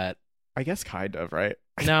sponsored, but I guess kind of, right?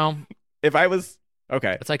 No. If I was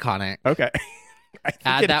okay. It's iconic. Okay.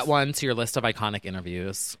 Add that one to your list of iconic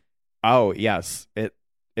interviews. Oh, yes.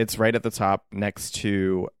 It's right at the top next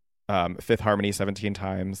to Fifth Harmony 17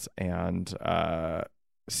 times and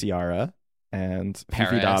Ciara and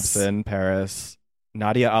Fifi Dobson, Paris,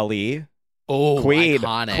 Nadia Ali. Oh, Queen.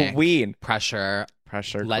 iconic. Queen. Pressure.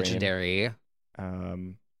 Legendary.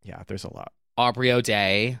 Queen. Yeah, there's a lot. Aubrey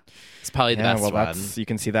O'Day. It's probably the best one. You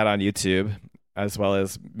can see that on YouTube, as well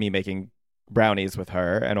as me making brownies with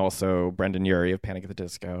her, and also Brendan Urie of Panic at the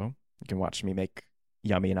Disco. You can watch me make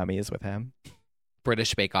yummy nummies with him.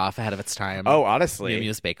 British Bake Off ahead of its time. Oh, honestly. Miu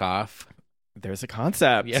Miu's Bake Off. There's a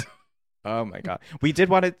concept. Yeah. Oh my God. We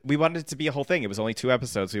wanted it to be a whole thing. It was only 2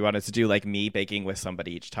 episodes. We wanted to do like me baking with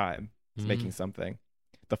somebody each time. Making something.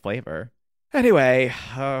 The flavor. Anyway,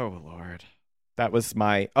 oh Lord. That was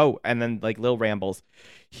my and then like little rambles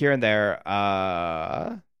here and there.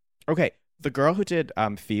 Okay. The girl who did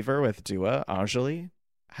Fever with Dua, Anjali,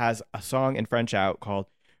 has a song in French out called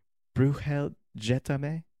Bruxelles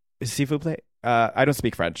Jetame. S'il vous plaît. I don't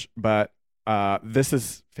speak French, but this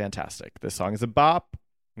is fantastic. This song is a bop.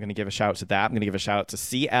 I'm going to give a shout out to that. I'm going to give a shout out to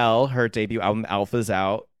CL. Her debut album Alpha's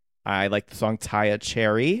out. I like the song Taya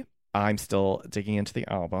Cherry. I'm still digging into the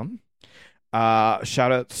album.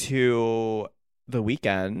 Shout out to The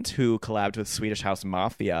Weeknd, who collabed with Swedish House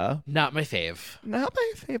Mafia. Not my fave. Not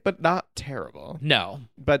my fave, but not terrible. No.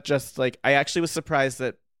 But just like, I actually was surprised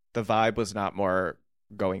that the vibe was not more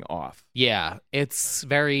going off. Yeah, it's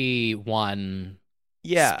very one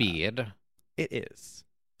speed. It is.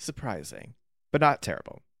 Surprising, but not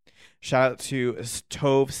terrible. Shout out to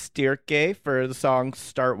Tove Styrke for the song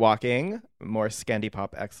Start Walking. More Scandi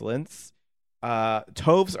Pop excellence.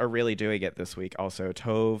 Toves are really doing it this week. Also,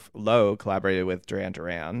 Tove Lo collaborated with Duran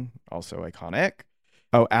Duran. Also iconic.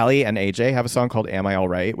 Oh, Ali and AJ have a song called Am I All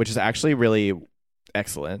Right? Which is actually really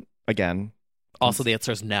excellent. Again. Also, the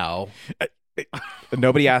answer is no.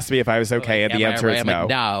 Nobody asked me if I was okay, and the answer is no. Like,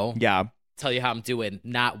 no. Yeah. Tell you how I'm doing.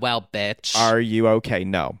 Not well, bitch. Are you okay?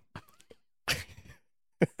 No.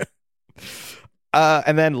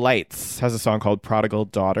 And then Lights has a song called Prodigal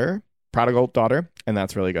Daughter, and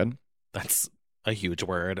that's really good. That's a huge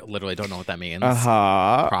word. Literally don't know what that means.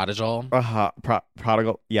 Prodigal.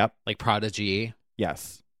 Prodigal. Yep. Like prodigy.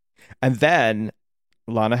 Yes. And then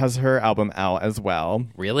Lana has her album out as well.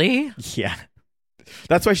 Really? Yeah.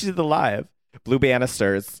 That's why she did the live. Blue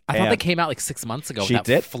Bannisters. I thought they and came out like 6 months ago She with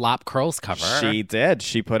that did. Flop Curls cover. She did.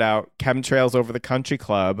 She put out Chemtrails Over the Country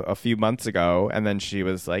Club a few months ago, and then she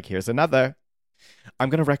was like, here's another. I'm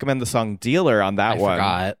going to recommend the song Dealer on that I one.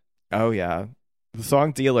 forgot. Oh, yeah. The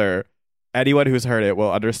song Dealer, anyone who's heard it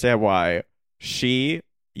will understand why. She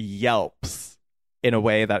yelps in a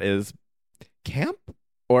way that is camp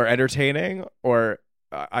or entertaining or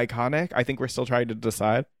iconic. I think we're still trying to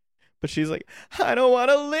decide. But she's like, I don't want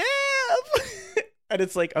to live. And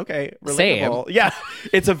it's like, okay, relatable. Same. Yeah,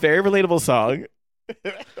 it's a very relatable song.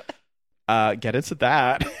 Get into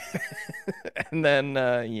that. And then,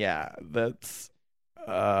 yeah, that's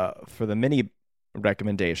for the mini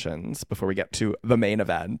recommendations before we get to the main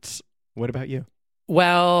event. What about you?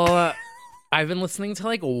 Well, I've been listening to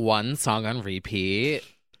like one song on repeat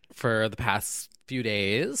for the past few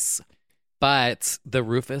days, but the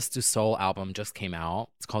Rufus Du Sol album just came out.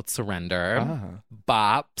 It's called Surrender.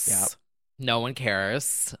 Bops. Yep. No one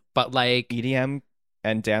cares, but like EDM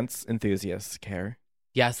and dance enthusiasts care.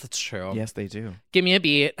 yes, that's true. Yes, they do. Give me a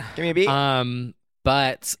beat. Give me a beat.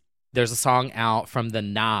 But there's a song out from the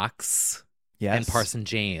Knox Yes. and Parson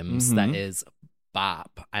James that is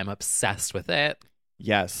bop. I'm obsessed with it.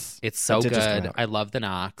 Yes. It's so It did just come good. out. I love the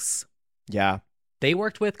Knox. Yeah, They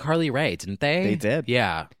worked with Carly Rae, didn't they? they did.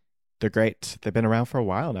 Yeah. They're great. They've been around for a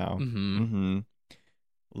while now. hmm Mm-hmm.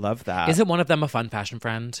 Love that. Isn't one of them a fun fashion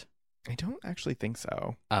friend? I don't actually think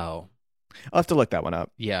so. Oh, I'll have to look that one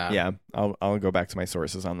up. yeah. Yeah, I'll go back to my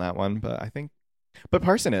sources on that one, but but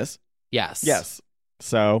Parson is. Yes. Yes.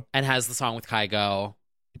 So And has the song with Kygo.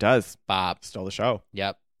 it does. Bop. Stole the show.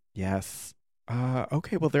 Yep. Yes.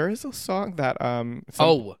 Okay, well there is a song that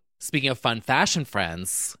Oh, speaking of fun fashion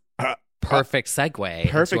friends, perfect segue.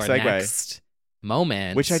 Perfect into our segue. Next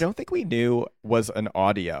moment. which I don't think we knew was an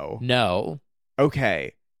audio. No.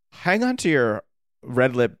 Okay. Hang on to your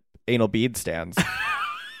red lip anal bead stands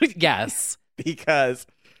Yes. because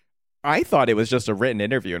I thought it was just a written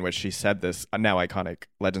interview in which she said this now iconic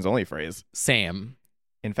Legends Only phrase. Same.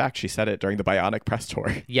 In fact, she said it during the Bionic press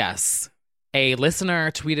tour. Yes. A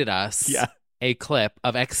listener tweeted us Yeah. a clip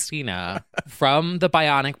of Xtina from the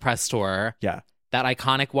Bionic press tour. Yeah. That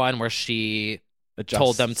iconic one where she Adjusts.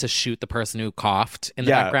 told them to shoot the person who coughed in the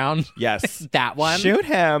Yeah. background. Yes. That one. Shoot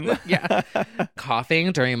him. Yeah.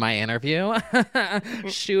 Coughing during my interview.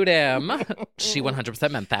 Shoot him. She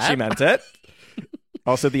 100% meant that. She meant it.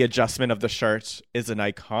 Also, the adjustment of the shirt is an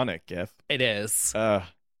iconic gif. It is. Uh,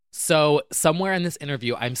 So somewhere in this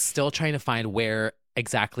interview, I'm still trying to find where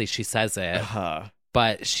exactly she says it,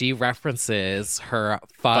 but she references her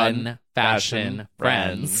fun fashion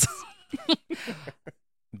friends.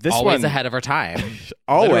 This Always one, ahead of her time.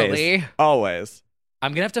 always, Literally. always.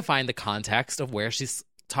 I'm going to have to find the context of where she's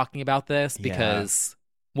talking about this Yeah. because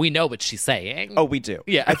we know what she's saying. Oh, we do.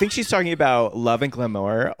 Yeah. I think she's talking about love and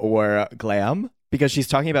glamour or glam because she's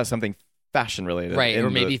talking about something fashion related. right. in Or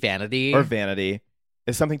the- maybe vanity. Or vanity.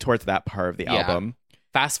 Is something towards that part of the Yeah. album.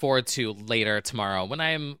 Fast forward to later tomorrow when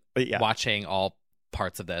I'm Yeah. watching all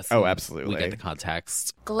parts of this. Oh, and absolutely. We get the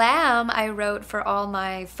context. Glam, I wrote for all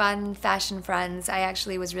my fun fashion friends. I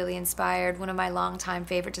actually was really inspired. One of my longtime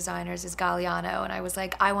favorite designers is Galliano, and I was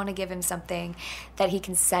like, I want to give him something that he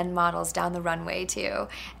can send models down the runway to.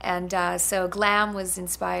 And so Glam was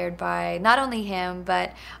inspired by not only him,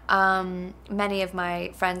 but many of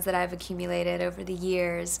my friends that I've accumulated over the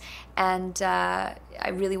years. And I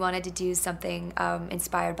really wanted to do something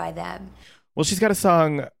inspired by them. Well, she's got a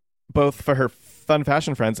song both for her fun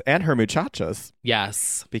fashion friends and her muchachas.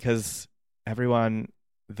 Yes. Because everyone,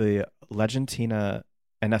 the Legentina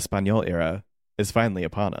en Español era is finally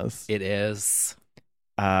upon us. It is.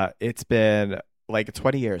 It's been like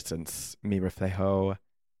 20 years since Mi Reflejo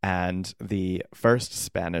and the first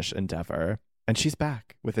Spanish endeavor. And she's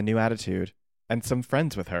back with a new attitude and some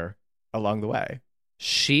friends with her along the way.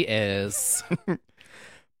 She is.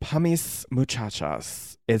 Pa Mis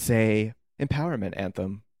Muchachas is a empowerment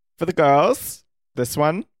anthem for the girls. This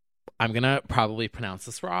one. I'm going to probably pronounce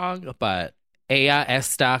this wrong, but ella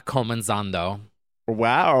está comenzando.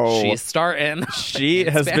 Wow. She's starting. She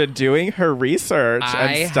It's has been- been doing her research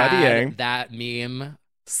I and studying. had that meme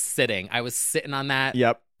sitting. I was sitting on that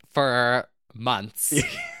Yep. for months.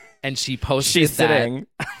 And she posted She's that sitting.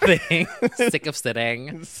 thing. Sick of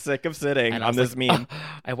sitting. Sick of sitting And I on was this like, meme.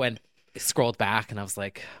 I scrolled back and I was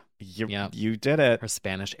like, You did it. her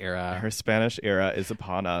Spanish era. Her Spanish era is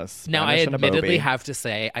upon us. Now, I Spanish and a admittedly Moby. have to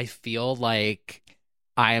say, I feel like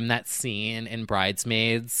I am that scene in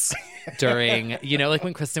Bridesmaids during, like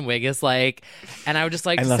when Kristen Wiig is like, and I would just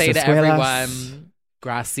like En to las say to escuelas, everyone,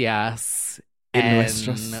 gracias en en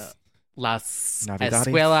nuestros las Navidades.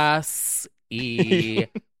 escuelas y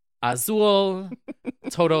Azul,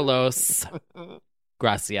 todo los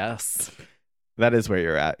gracias. That is where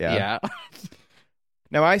you're at, yeah. Yeah.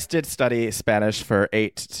 Now, I did study Spanish for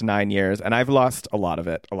 8 to 9 years, and I've lost a lot of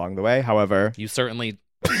it along the way. However, You certainly.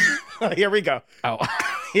 here we go. Oh.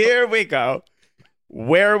 Here we go.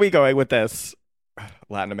 Where are we going with this?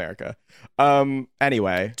 Latin America.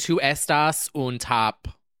 Anyway. Tu estás un top.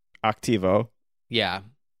 Activo. Yeah.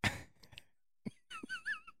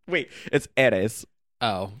 Wait, it's eres.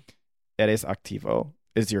 Oh. Eres activo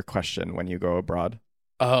is your question when you go abroad.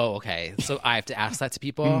 Oh, okay. So I have to ask that to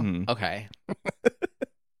people? Mhm. Okay.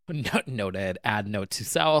 Noted. Add note to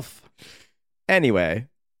self. Anyway,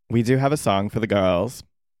 we do have a song for the girls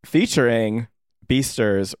featuring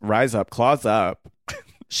Beasters, Rise Up, Claws Up.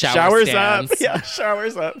 Showers Up. stands. Yeah,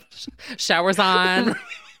 showers up. Showers on.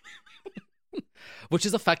 Which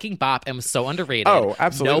is a fucking bop and was so underrated. Oh,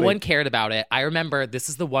 absolutely. No one cared about it. I remember this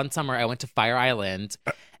is the one summer I went to Fire Island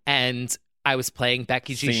and I was playing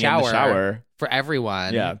Becky G Singing in the shower. for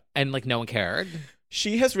everyone. Yeah. And like no one cared.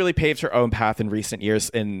 She has really paved her own path in recent years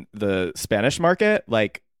in the Spanish market,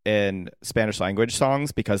 like in Spanish language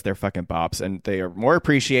songs, because they're fucking bops and they are more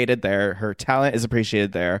appreciated there. Her talent is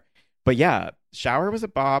appreciated there. But yeah, Shower was a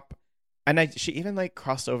bop. And she even like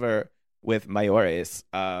crossed over with Mayores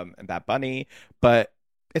and Bad Bunny, but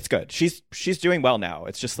it's good. She's doing well now.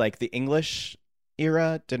 It's just like the English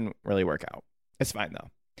era didn't really work out. It's fine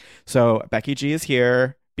though. So Becky G is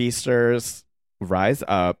here. Beasters, Rise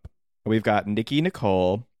Up. We've got Nicki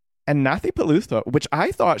Nicole and Nathy Peluso, which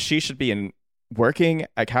I thought she should be working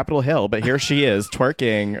at Capitol Hill, but here she is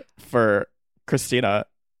twerking for Christina.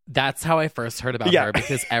 That's how I first heard about her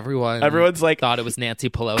because everyone's like thought it was Nancy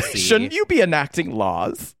Pelosi. Shouldn't you be enacting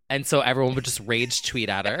laws? And so everyone would just rage tweet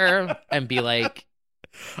at her and be like,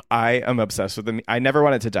 I am obsessed with them. I never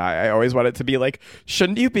wanted to die. I always wanted to be like,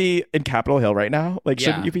 shouldn't you be in Capitol Hill right now? Like,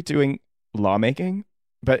 shouldn't you be doing lawmaking?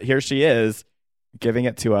 But here she is giving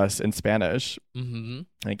it to us in Spanish. Mm-hmm.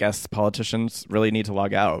 I guess politicians really need to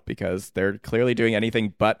log out because they're clearly doing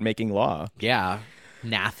anything but making law. Yeah.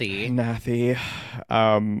 Nathy.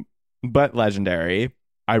 But legendary.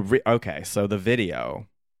 Okay, so the video.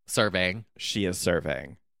 Serving. She is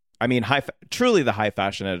serving. I mean, truly the high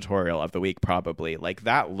fashion editorial of the week, probably. Like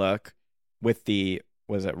that look with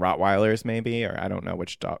was it Rottweilers maybe? Or I don't know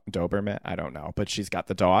which Doberman. I don't know. But she's got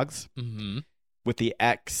the dogs. Mm-hmm. With the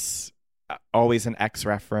X, always an X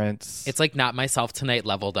reference. It's like Not Myself Tonight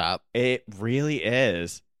leveled up. It really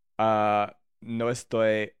is. No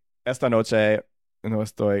estoy, esta noche, no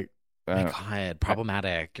estoy. My God,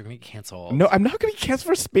 problematic. You're going to get canceled. No, I'm not going to be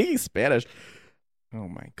canceled for speaking Spanish. Oh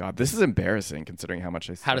my God, this is embarrassing considering how much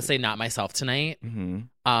I studied. How to say Not Myself Tonight?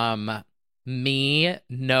 Mm-hmm. Me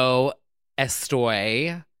no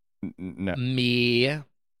estoy. No. Me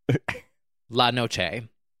la noche.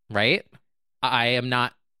 Right? I am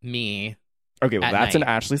not me. Okay, well, that's night. an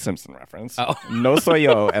Ashley Simpson reference. Oh. No soy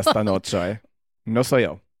yo esta noche. No soy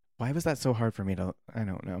yo. Why was that so hard for me to... I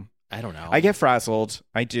don't know. I get frazzled.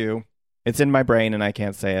 I do. It's in my brain and I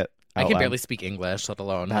can't say it. I can barely speak English, let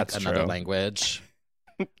alone That's another true. language.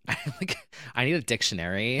 I need a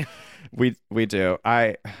dictionary. We do.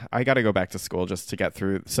 I got to go back to school just to get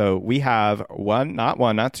through. So we have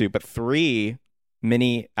not two, but 3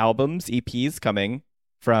 mini albums, EPs coming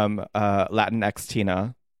from Latinx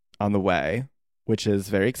Tina on the way, which is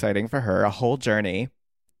very exciting for her. A whole journey,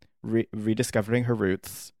 rediscovering her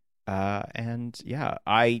roots. And yeah,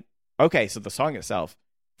 okay, so the song itself,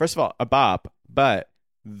 first of all, a bop, but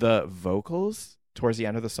the vocals towards the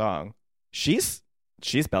end of the song, she's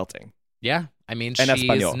belting. Yeah, I mean, En she's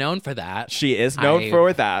español. known for that. She is known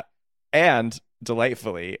for that, and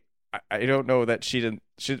delightfully, I don't know that she didn't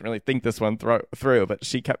really think this one through, but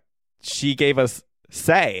she gave us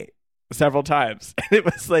 "say" several times, and it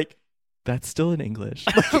was like, that's still in English,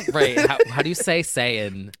 Right? How do you say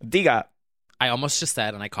in? Diga. I almost just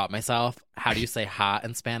said, and I caught myself. How do you say "ha"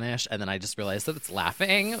 in Spanish? And then I just realized that it's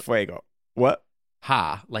laughing. Fuego. What?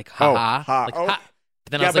 Ha, like ha ha. ha. Like, Oh. ha.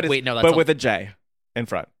 But then I was like, wait, no, that's but with a J in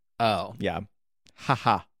front. Oh, Yeah. Ha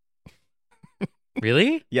ha.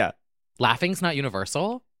 really? Yeah. Laughing's not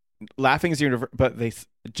universal. Laughing's universal, but they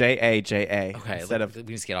J-A Okay, instead of we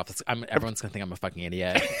need to get off this. Everyone's gonna think I'm a fucking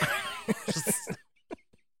idiot.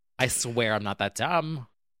 I swear I'm not that dumb.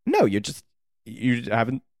 No, you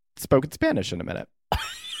haven't spoken Spanish in a minute.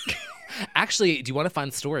 Actually, do you want a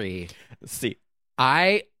fun story? See.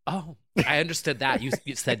 I understood that.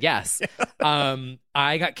 You said yes.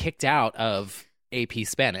 I got kicked out of AP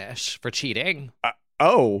Spanish for cheating.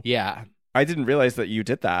 Oh. Yeah. I didn't realize that you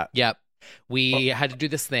did that. Yep. We had to do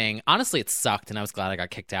this thing. Honestly, it sucked, and I was glad I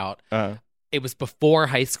got kicked out. it was before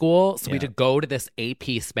high school, so we had Yeah. to go to this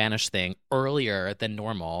AP Spanish thing earlier than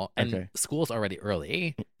normal, and Okay. school's already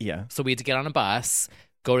early. Yeah. So we had to get on a bus,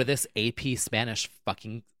 go to this AP Spanish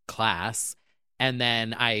fucking class, and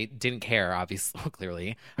then I didn't care, obviously,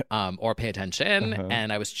 clearly, or pay attention, Uh-huh.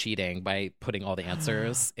 and I was cheating by putting all the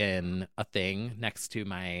answers in a thing next to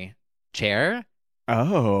my chair,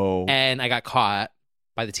 Oh. and I got caught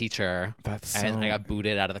by the teacher, That's and so... I got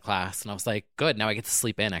booted out of the class, and I was like, good, now I get to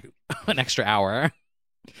sleep in an extra hour.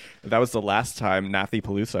 That was the last time Nathy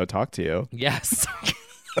Peluso talked to you. Yes.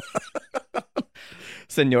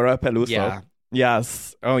 Senora Peluso. Yeah.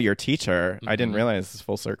 Yes. Oh, your teacher. I didn't Mhm. realize this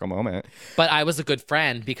full circle moment. But I was a good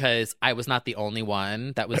friend because I was not the only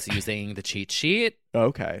one that was using the cheat sheet.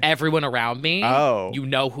 Okay. Everyone around me, Oh. you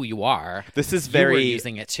know who you are. This is You very were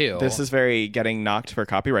using it too. This is very getting knocked for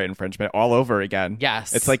copyright infringement all over again.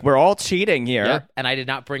 Yes. It's like we're all cheating here. Yep. And I did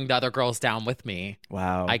not bring the other girls down with me.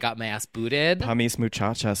 Wow. I got my ass booted. Pamis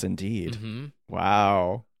muchachas indeed. hmm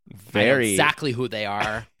Wow. I know Very. exactly who they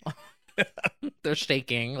are. They're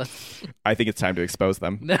shaking. I think it's time to expose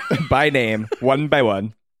them by name, one by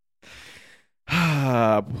one.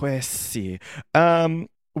 Pues sí.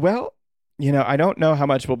 Well, I don't know how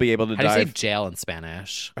much we'll be able to How do you say dive. jail in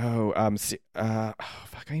Spanish? Oh,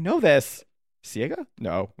 fuck, I know this. Ciega?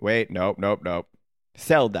 No, wait, nope.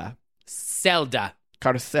 Celda. Celda.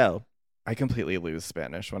 Carcel. I completely lose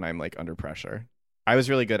Spanish when I'm like under pressure. I was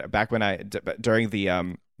really good back when during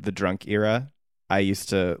the drunk era. I used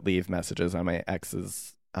to leave messages on my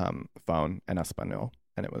ex's phone in Espanol,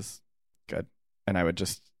 and it was good. And I would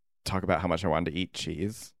just talk about how much I wanted to eat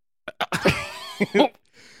cheese.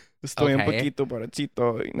 Estoy un Okay. poquito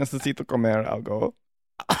borrachito y necesito comer algo.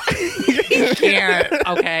 You can't.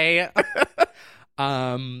 Okay.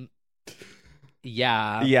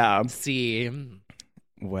 Yeah. Yeah. See,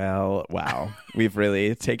 Well, wow. We've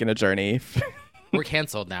really taken a journey. we're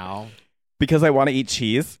canceled now. Because I want to eat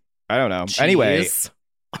cheese. I don't know. Anyway, Cheese.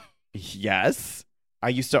 yes. I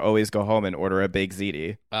used to always go home and order a big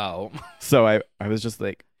ziti. Oh. So I was just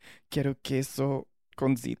like, quiero queso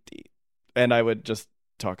con ziti. And I would just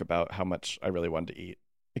talk about how much I really wanted to eat.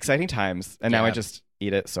 Exciting times. And now I Yeah. just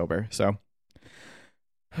eat it sober. So,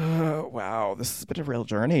 wow, this has been a real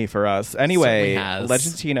journey for us. Anyway, Certainly has.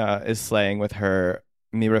 Legentina is slaying with her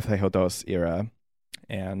Mi Reflejo Dos era.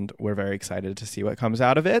 And we're very excited to see what comes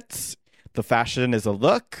out of it. The fashion is a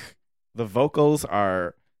look. The vocals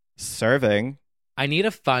are serving. I need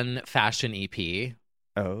a fun fashion EP.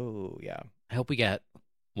 Oh, yeah. I hope we get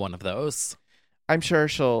one of those. I'm sure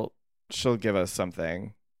she'll give us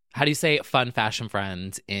something. How do you say fun fashion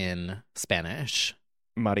friend in Spanish?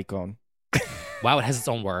 Maricón. Wow, it has its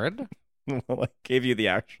own word. Well, I gave you the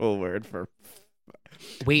actual word for.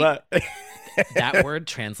 Wait, But that word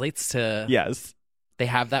translates to. yes. They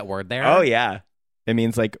have that word there. Oh yeah. It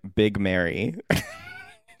means like Big Mary.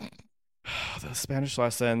 The Spanish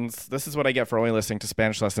lessons. This is what I get for only listening to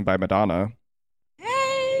Spanish Lesson by Madonna.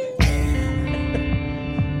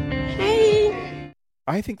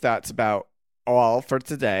 I think that's about all for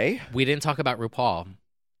today. We didn't talk about RuPaul.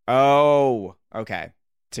 Oh, okay.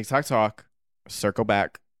 TikTok talk, circle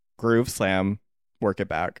back, groove slam, work it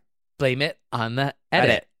back. Blame it on the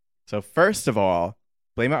edit. So first of all,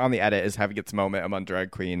 Blame It on the Edit is having its moment among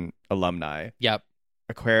drag queen alumni. Yep.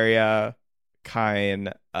 Aquaria, Kine,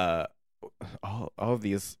 all of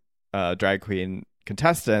these drag queen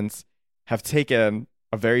contestants have taken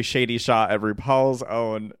a very shady shot at RuPaul's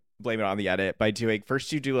own Blame It on the Edit by doing,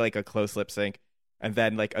 first you do like a close lip sync and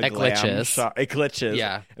then like a It glam glitches. shot. It glitches.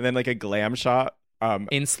 Yeah. And then like a glam shot.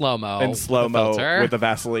 In slow-mo. In slow-mo with a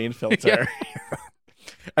Vaseline filter.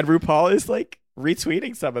 And RuPaul is like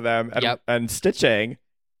retweeting some of them and stitching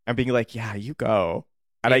and being like, yeah, you go.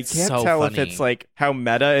 And It's I can't so tell funny. if it's like how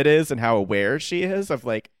meta it is and how aware she is of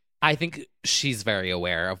like, I think she's very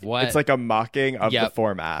aware of what. it's like a mocking of the Yep.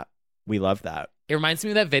 format. We love that. It reminds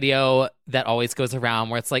me of that video that always goes around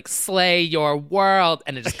where it's like, slay your world,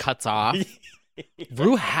 and it just cuts off.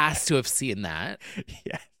 Ru has to have seen that.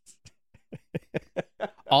 Yes.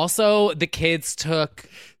 Also, the kids took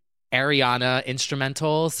Ariana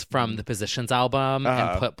instrumentals from the Positions album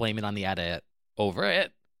and put Blame It on the Edit over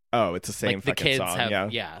it. Oh, it's the same Like the fucking kids song.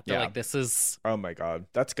 have, yeah. they're like, this is. Oh my God.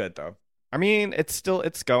 That's good though. I mean, it's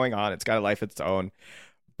going on. It's got a life of its own.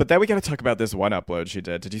 But then we got to talk about this one upload she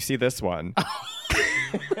did. Did you see this one?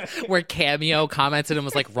 Where Cameo commented and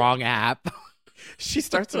was like, wrong app. She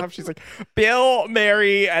starts it off. She's like, Bill,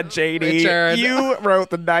 Mary, and JD, Richard. you wrote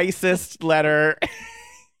the nicest letter.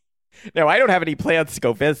 No, I don't have any plans to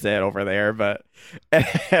go visit over there, but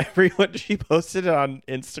everyone, she posted it on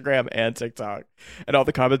Instagram and TikTok, and all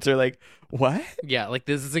the comments are like, what? Yeah, like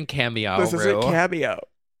this isn't Cameo. This isn't Cameo.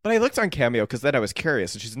 But I looked on Cameo because then I was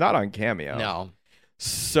curious, and she's not on Cameo. No.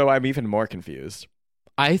 So I'm even more confused.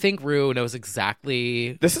 I think Rue knows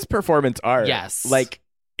exactly. This is performance art. Yes. Like,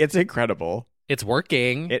 it's incredible. It's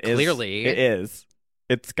working, clearly. It is.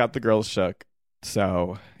 It's got the girls shook.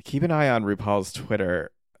 So keep an eye on RuPaul's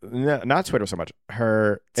Twitter. No, not Twitter so much.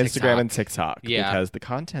 Her TikTok. Instagram and TikTok. Yeah. Because the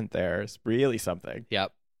content there is really something.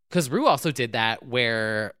 Yep. Because Rue also did that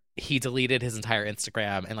where he deleted his entire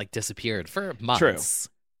Instagram and like disappeared for months.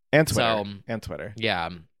 True. And Twitter. So, and Twitter. Yeah.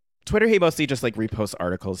 Twitter, he mostly just like reposts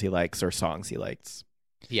articles he likes or songs he likes.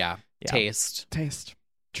 Yeah. Taste.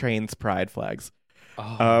 Trains, pride flags.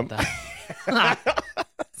 Oh,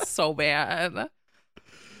 so bad.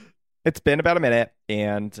 It's been about a minute,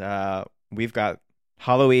 and we've got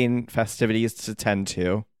Halloween festivities to tend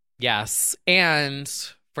to. Yes. And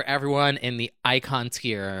for everyone in the icon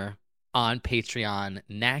tier on Patreon,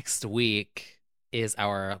 next week is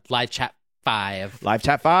our Live Chat 5. Live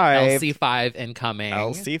Chat 5. LC5 incoming.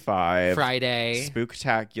 LC5. Friday.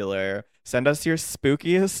 Spooktacular. Send us your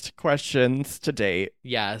spookiest questions to date.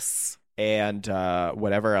 Yes. And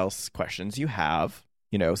whatever else questions you have.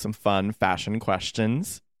 You know, some fun fashion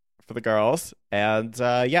questions for the girls. And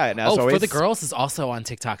and as always. For the girls is also on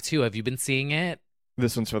TikTok too. Have you been seeing it?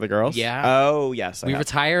 This one's for the girls? Yeah. Oh, yes. We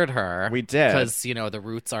retired her. We did. Because, you know, the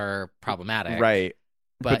roots are problematic. Right.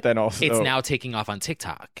 But then also. It's now taking off on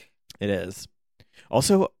TikTok. It is.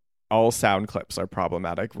 Also, all sound clips are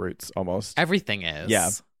problematic roots almost. Everything is. Yeah.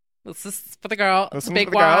 This is for the girl. This the one's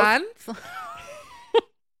big for the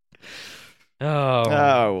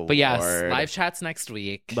one. But yes, Lord. live chats next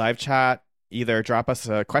week. Live chat. Either drop us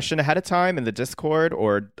a question ahead of time in the Discord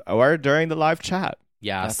or during the live chat.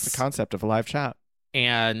 Yes. That's the concept of a live chat.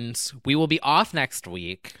 And we will be off next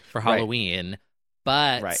week for Halloween.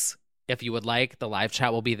 But if you would like, the live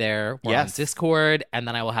chat will be there. We're on Discord. And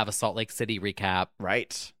then I will have a Salt Lake City recap.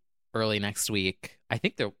 Right. Early next week. I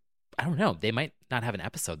don't know. They might not have an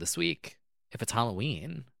episode this week if it's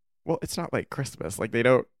Halloween. Well, it's not like Christmas. Like they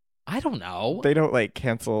don't. I don't know. They don't like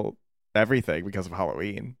cancel everything because of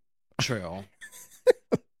Halloween. True.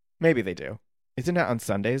 Maybe they do. Isn't it on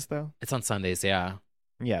Sundays though? It's on Sundays, yeah.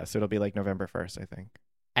 Yeah, so it'll be like November 1st, I think.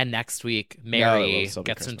 And next week, Mary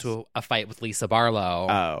gets into a fight with Lisa Barlow.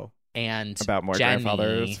 Oh. And about more Jenny,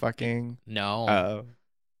 grandfathers fucking? No. Oh.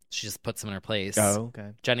 She just puts him in her place. Oh,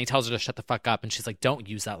 okay. Jenny tells her to shut the fuck up, and she's like, don't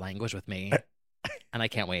use that language with me. And I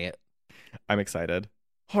can't wait. I'm excited.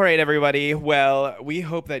 All right, everybody. Well, we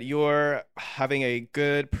hope that you're having a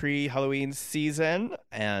good pre-Halloween season,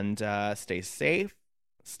 and stay safe,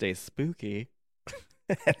 stay spooky.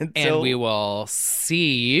 And we will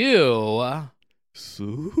see you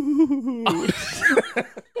soon.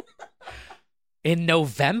 In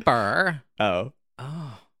November. Oh.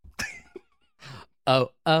 Oh,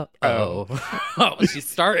 she's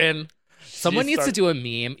starting. Someone needs to do a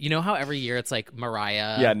meme. You know how every year it's like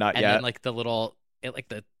Mariah? Yeah, not and yet. And then like the little,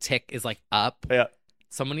 the tick is like up. Yeah.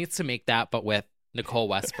 Someone needs to make that, but with Nicole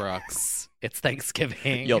Westbrook's It's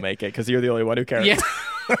Thanksgiving. You'll make it because you're the only one who cares. Yeah.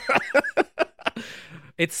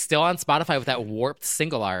 It's still on Spotify with that warped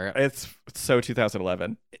single art. It's so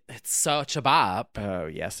 2011. It's such a bop. Oh,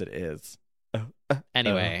 yes, it is.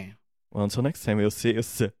 Anyway. Well, until next time, we'll see you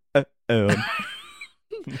soon.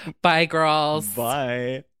 Bye, girls.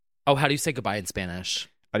 Bye. Oh, how do you say goodbye in Spanish?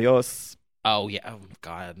 Adios. Oh, yeah. Oh,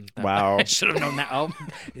 God. Wow. I should have known that. Oh,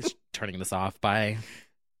 it's turning this off. Bye.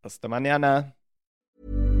 Hasta mañana.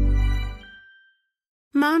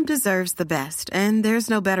 Mom deserves the best, and there's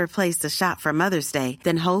no better place to shop for Mother's Day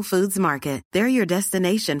than Whole Foods Market. They're your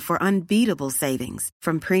destination for unbeatable savings,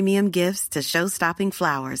 from premium gifts to show-stopping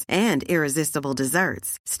flowers and irresistible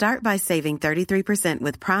desserts. Start by saving 33%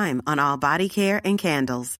 with Prime on all body care and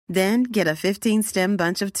candles. Then get a 15-stem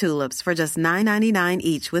bunch of tulips for just $9.99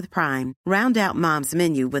 each with Prime. Round out Mom's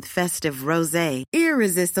menu with festive rosé,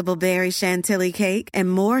 irresistible berry chantilly cake,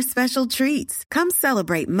 and more special treats. Come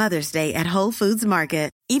celebrate Mother's Day at Whole Foods Market.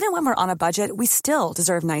 Even when we're on a budget, we still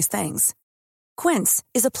deserve nice things. Quince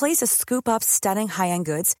is a place to scoop up stunning high-end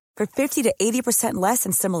goods for 50 to 80% less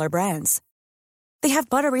than similar brands. They have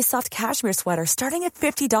buttery soft cashmere sweaters starting at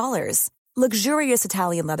 $50, luxurious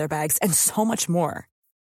Italian leather bags, and so much more.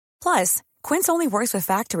 Plus, Quince only works with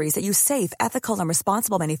factories that use safe, ethical, and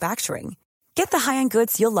responsible manufacturing. Get the high-end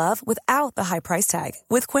goods you'll love without the high price tag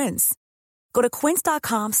with Quince. Go to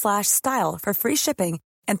quince.com/style for free shipping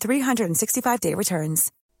and 365-day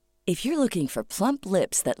returns. If you're looking for plump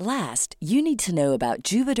lips that last, you need to know about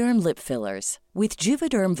Juvederm lip fillers. With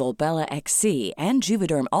Juvederm Volbella XC and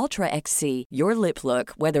Juvederm Ultra XC, your lip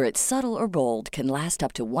look, whether it's subtle or bold, can last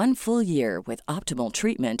up to 1 full year with optimal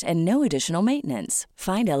treatment and no additional maintenance.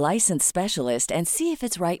 Find a licensed specialist and see if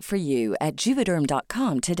it's right for you at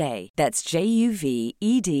Juvederm.com today. That's JUVEDERM.com.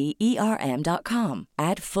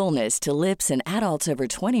 Add fullness to lips in adults over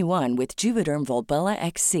 21 with Juvederm Volbella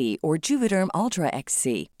XC or Juvederm Ultra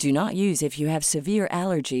XC. Do not use if you have severe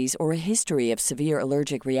allergies or a history of severe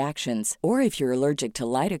allergic reactions, or if you're allergic to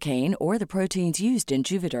lidocaine or the proteins used in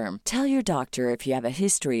Juvederm. Tell your doctor if you have a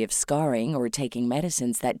history of scarring or taking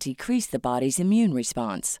medicines that decrease the body's immune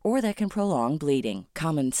response or that can prolong bleeding.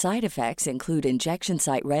 Common side effects include injection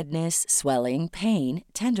site redness, swelling, pain,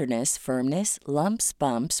 tenderness, firmness, lumps,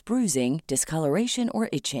 bumps, bruising, discoloration, or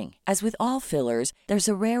itching. As with all fillers, there's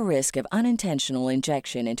a rare risk of unintentional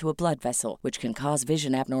injection into a blood vessel, which can cause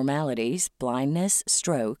vision abnormalities, blindness,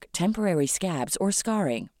 stroke, temporary scabs, or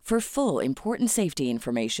scarring. For full, important safety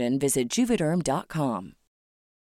information, visit Juvederm.com.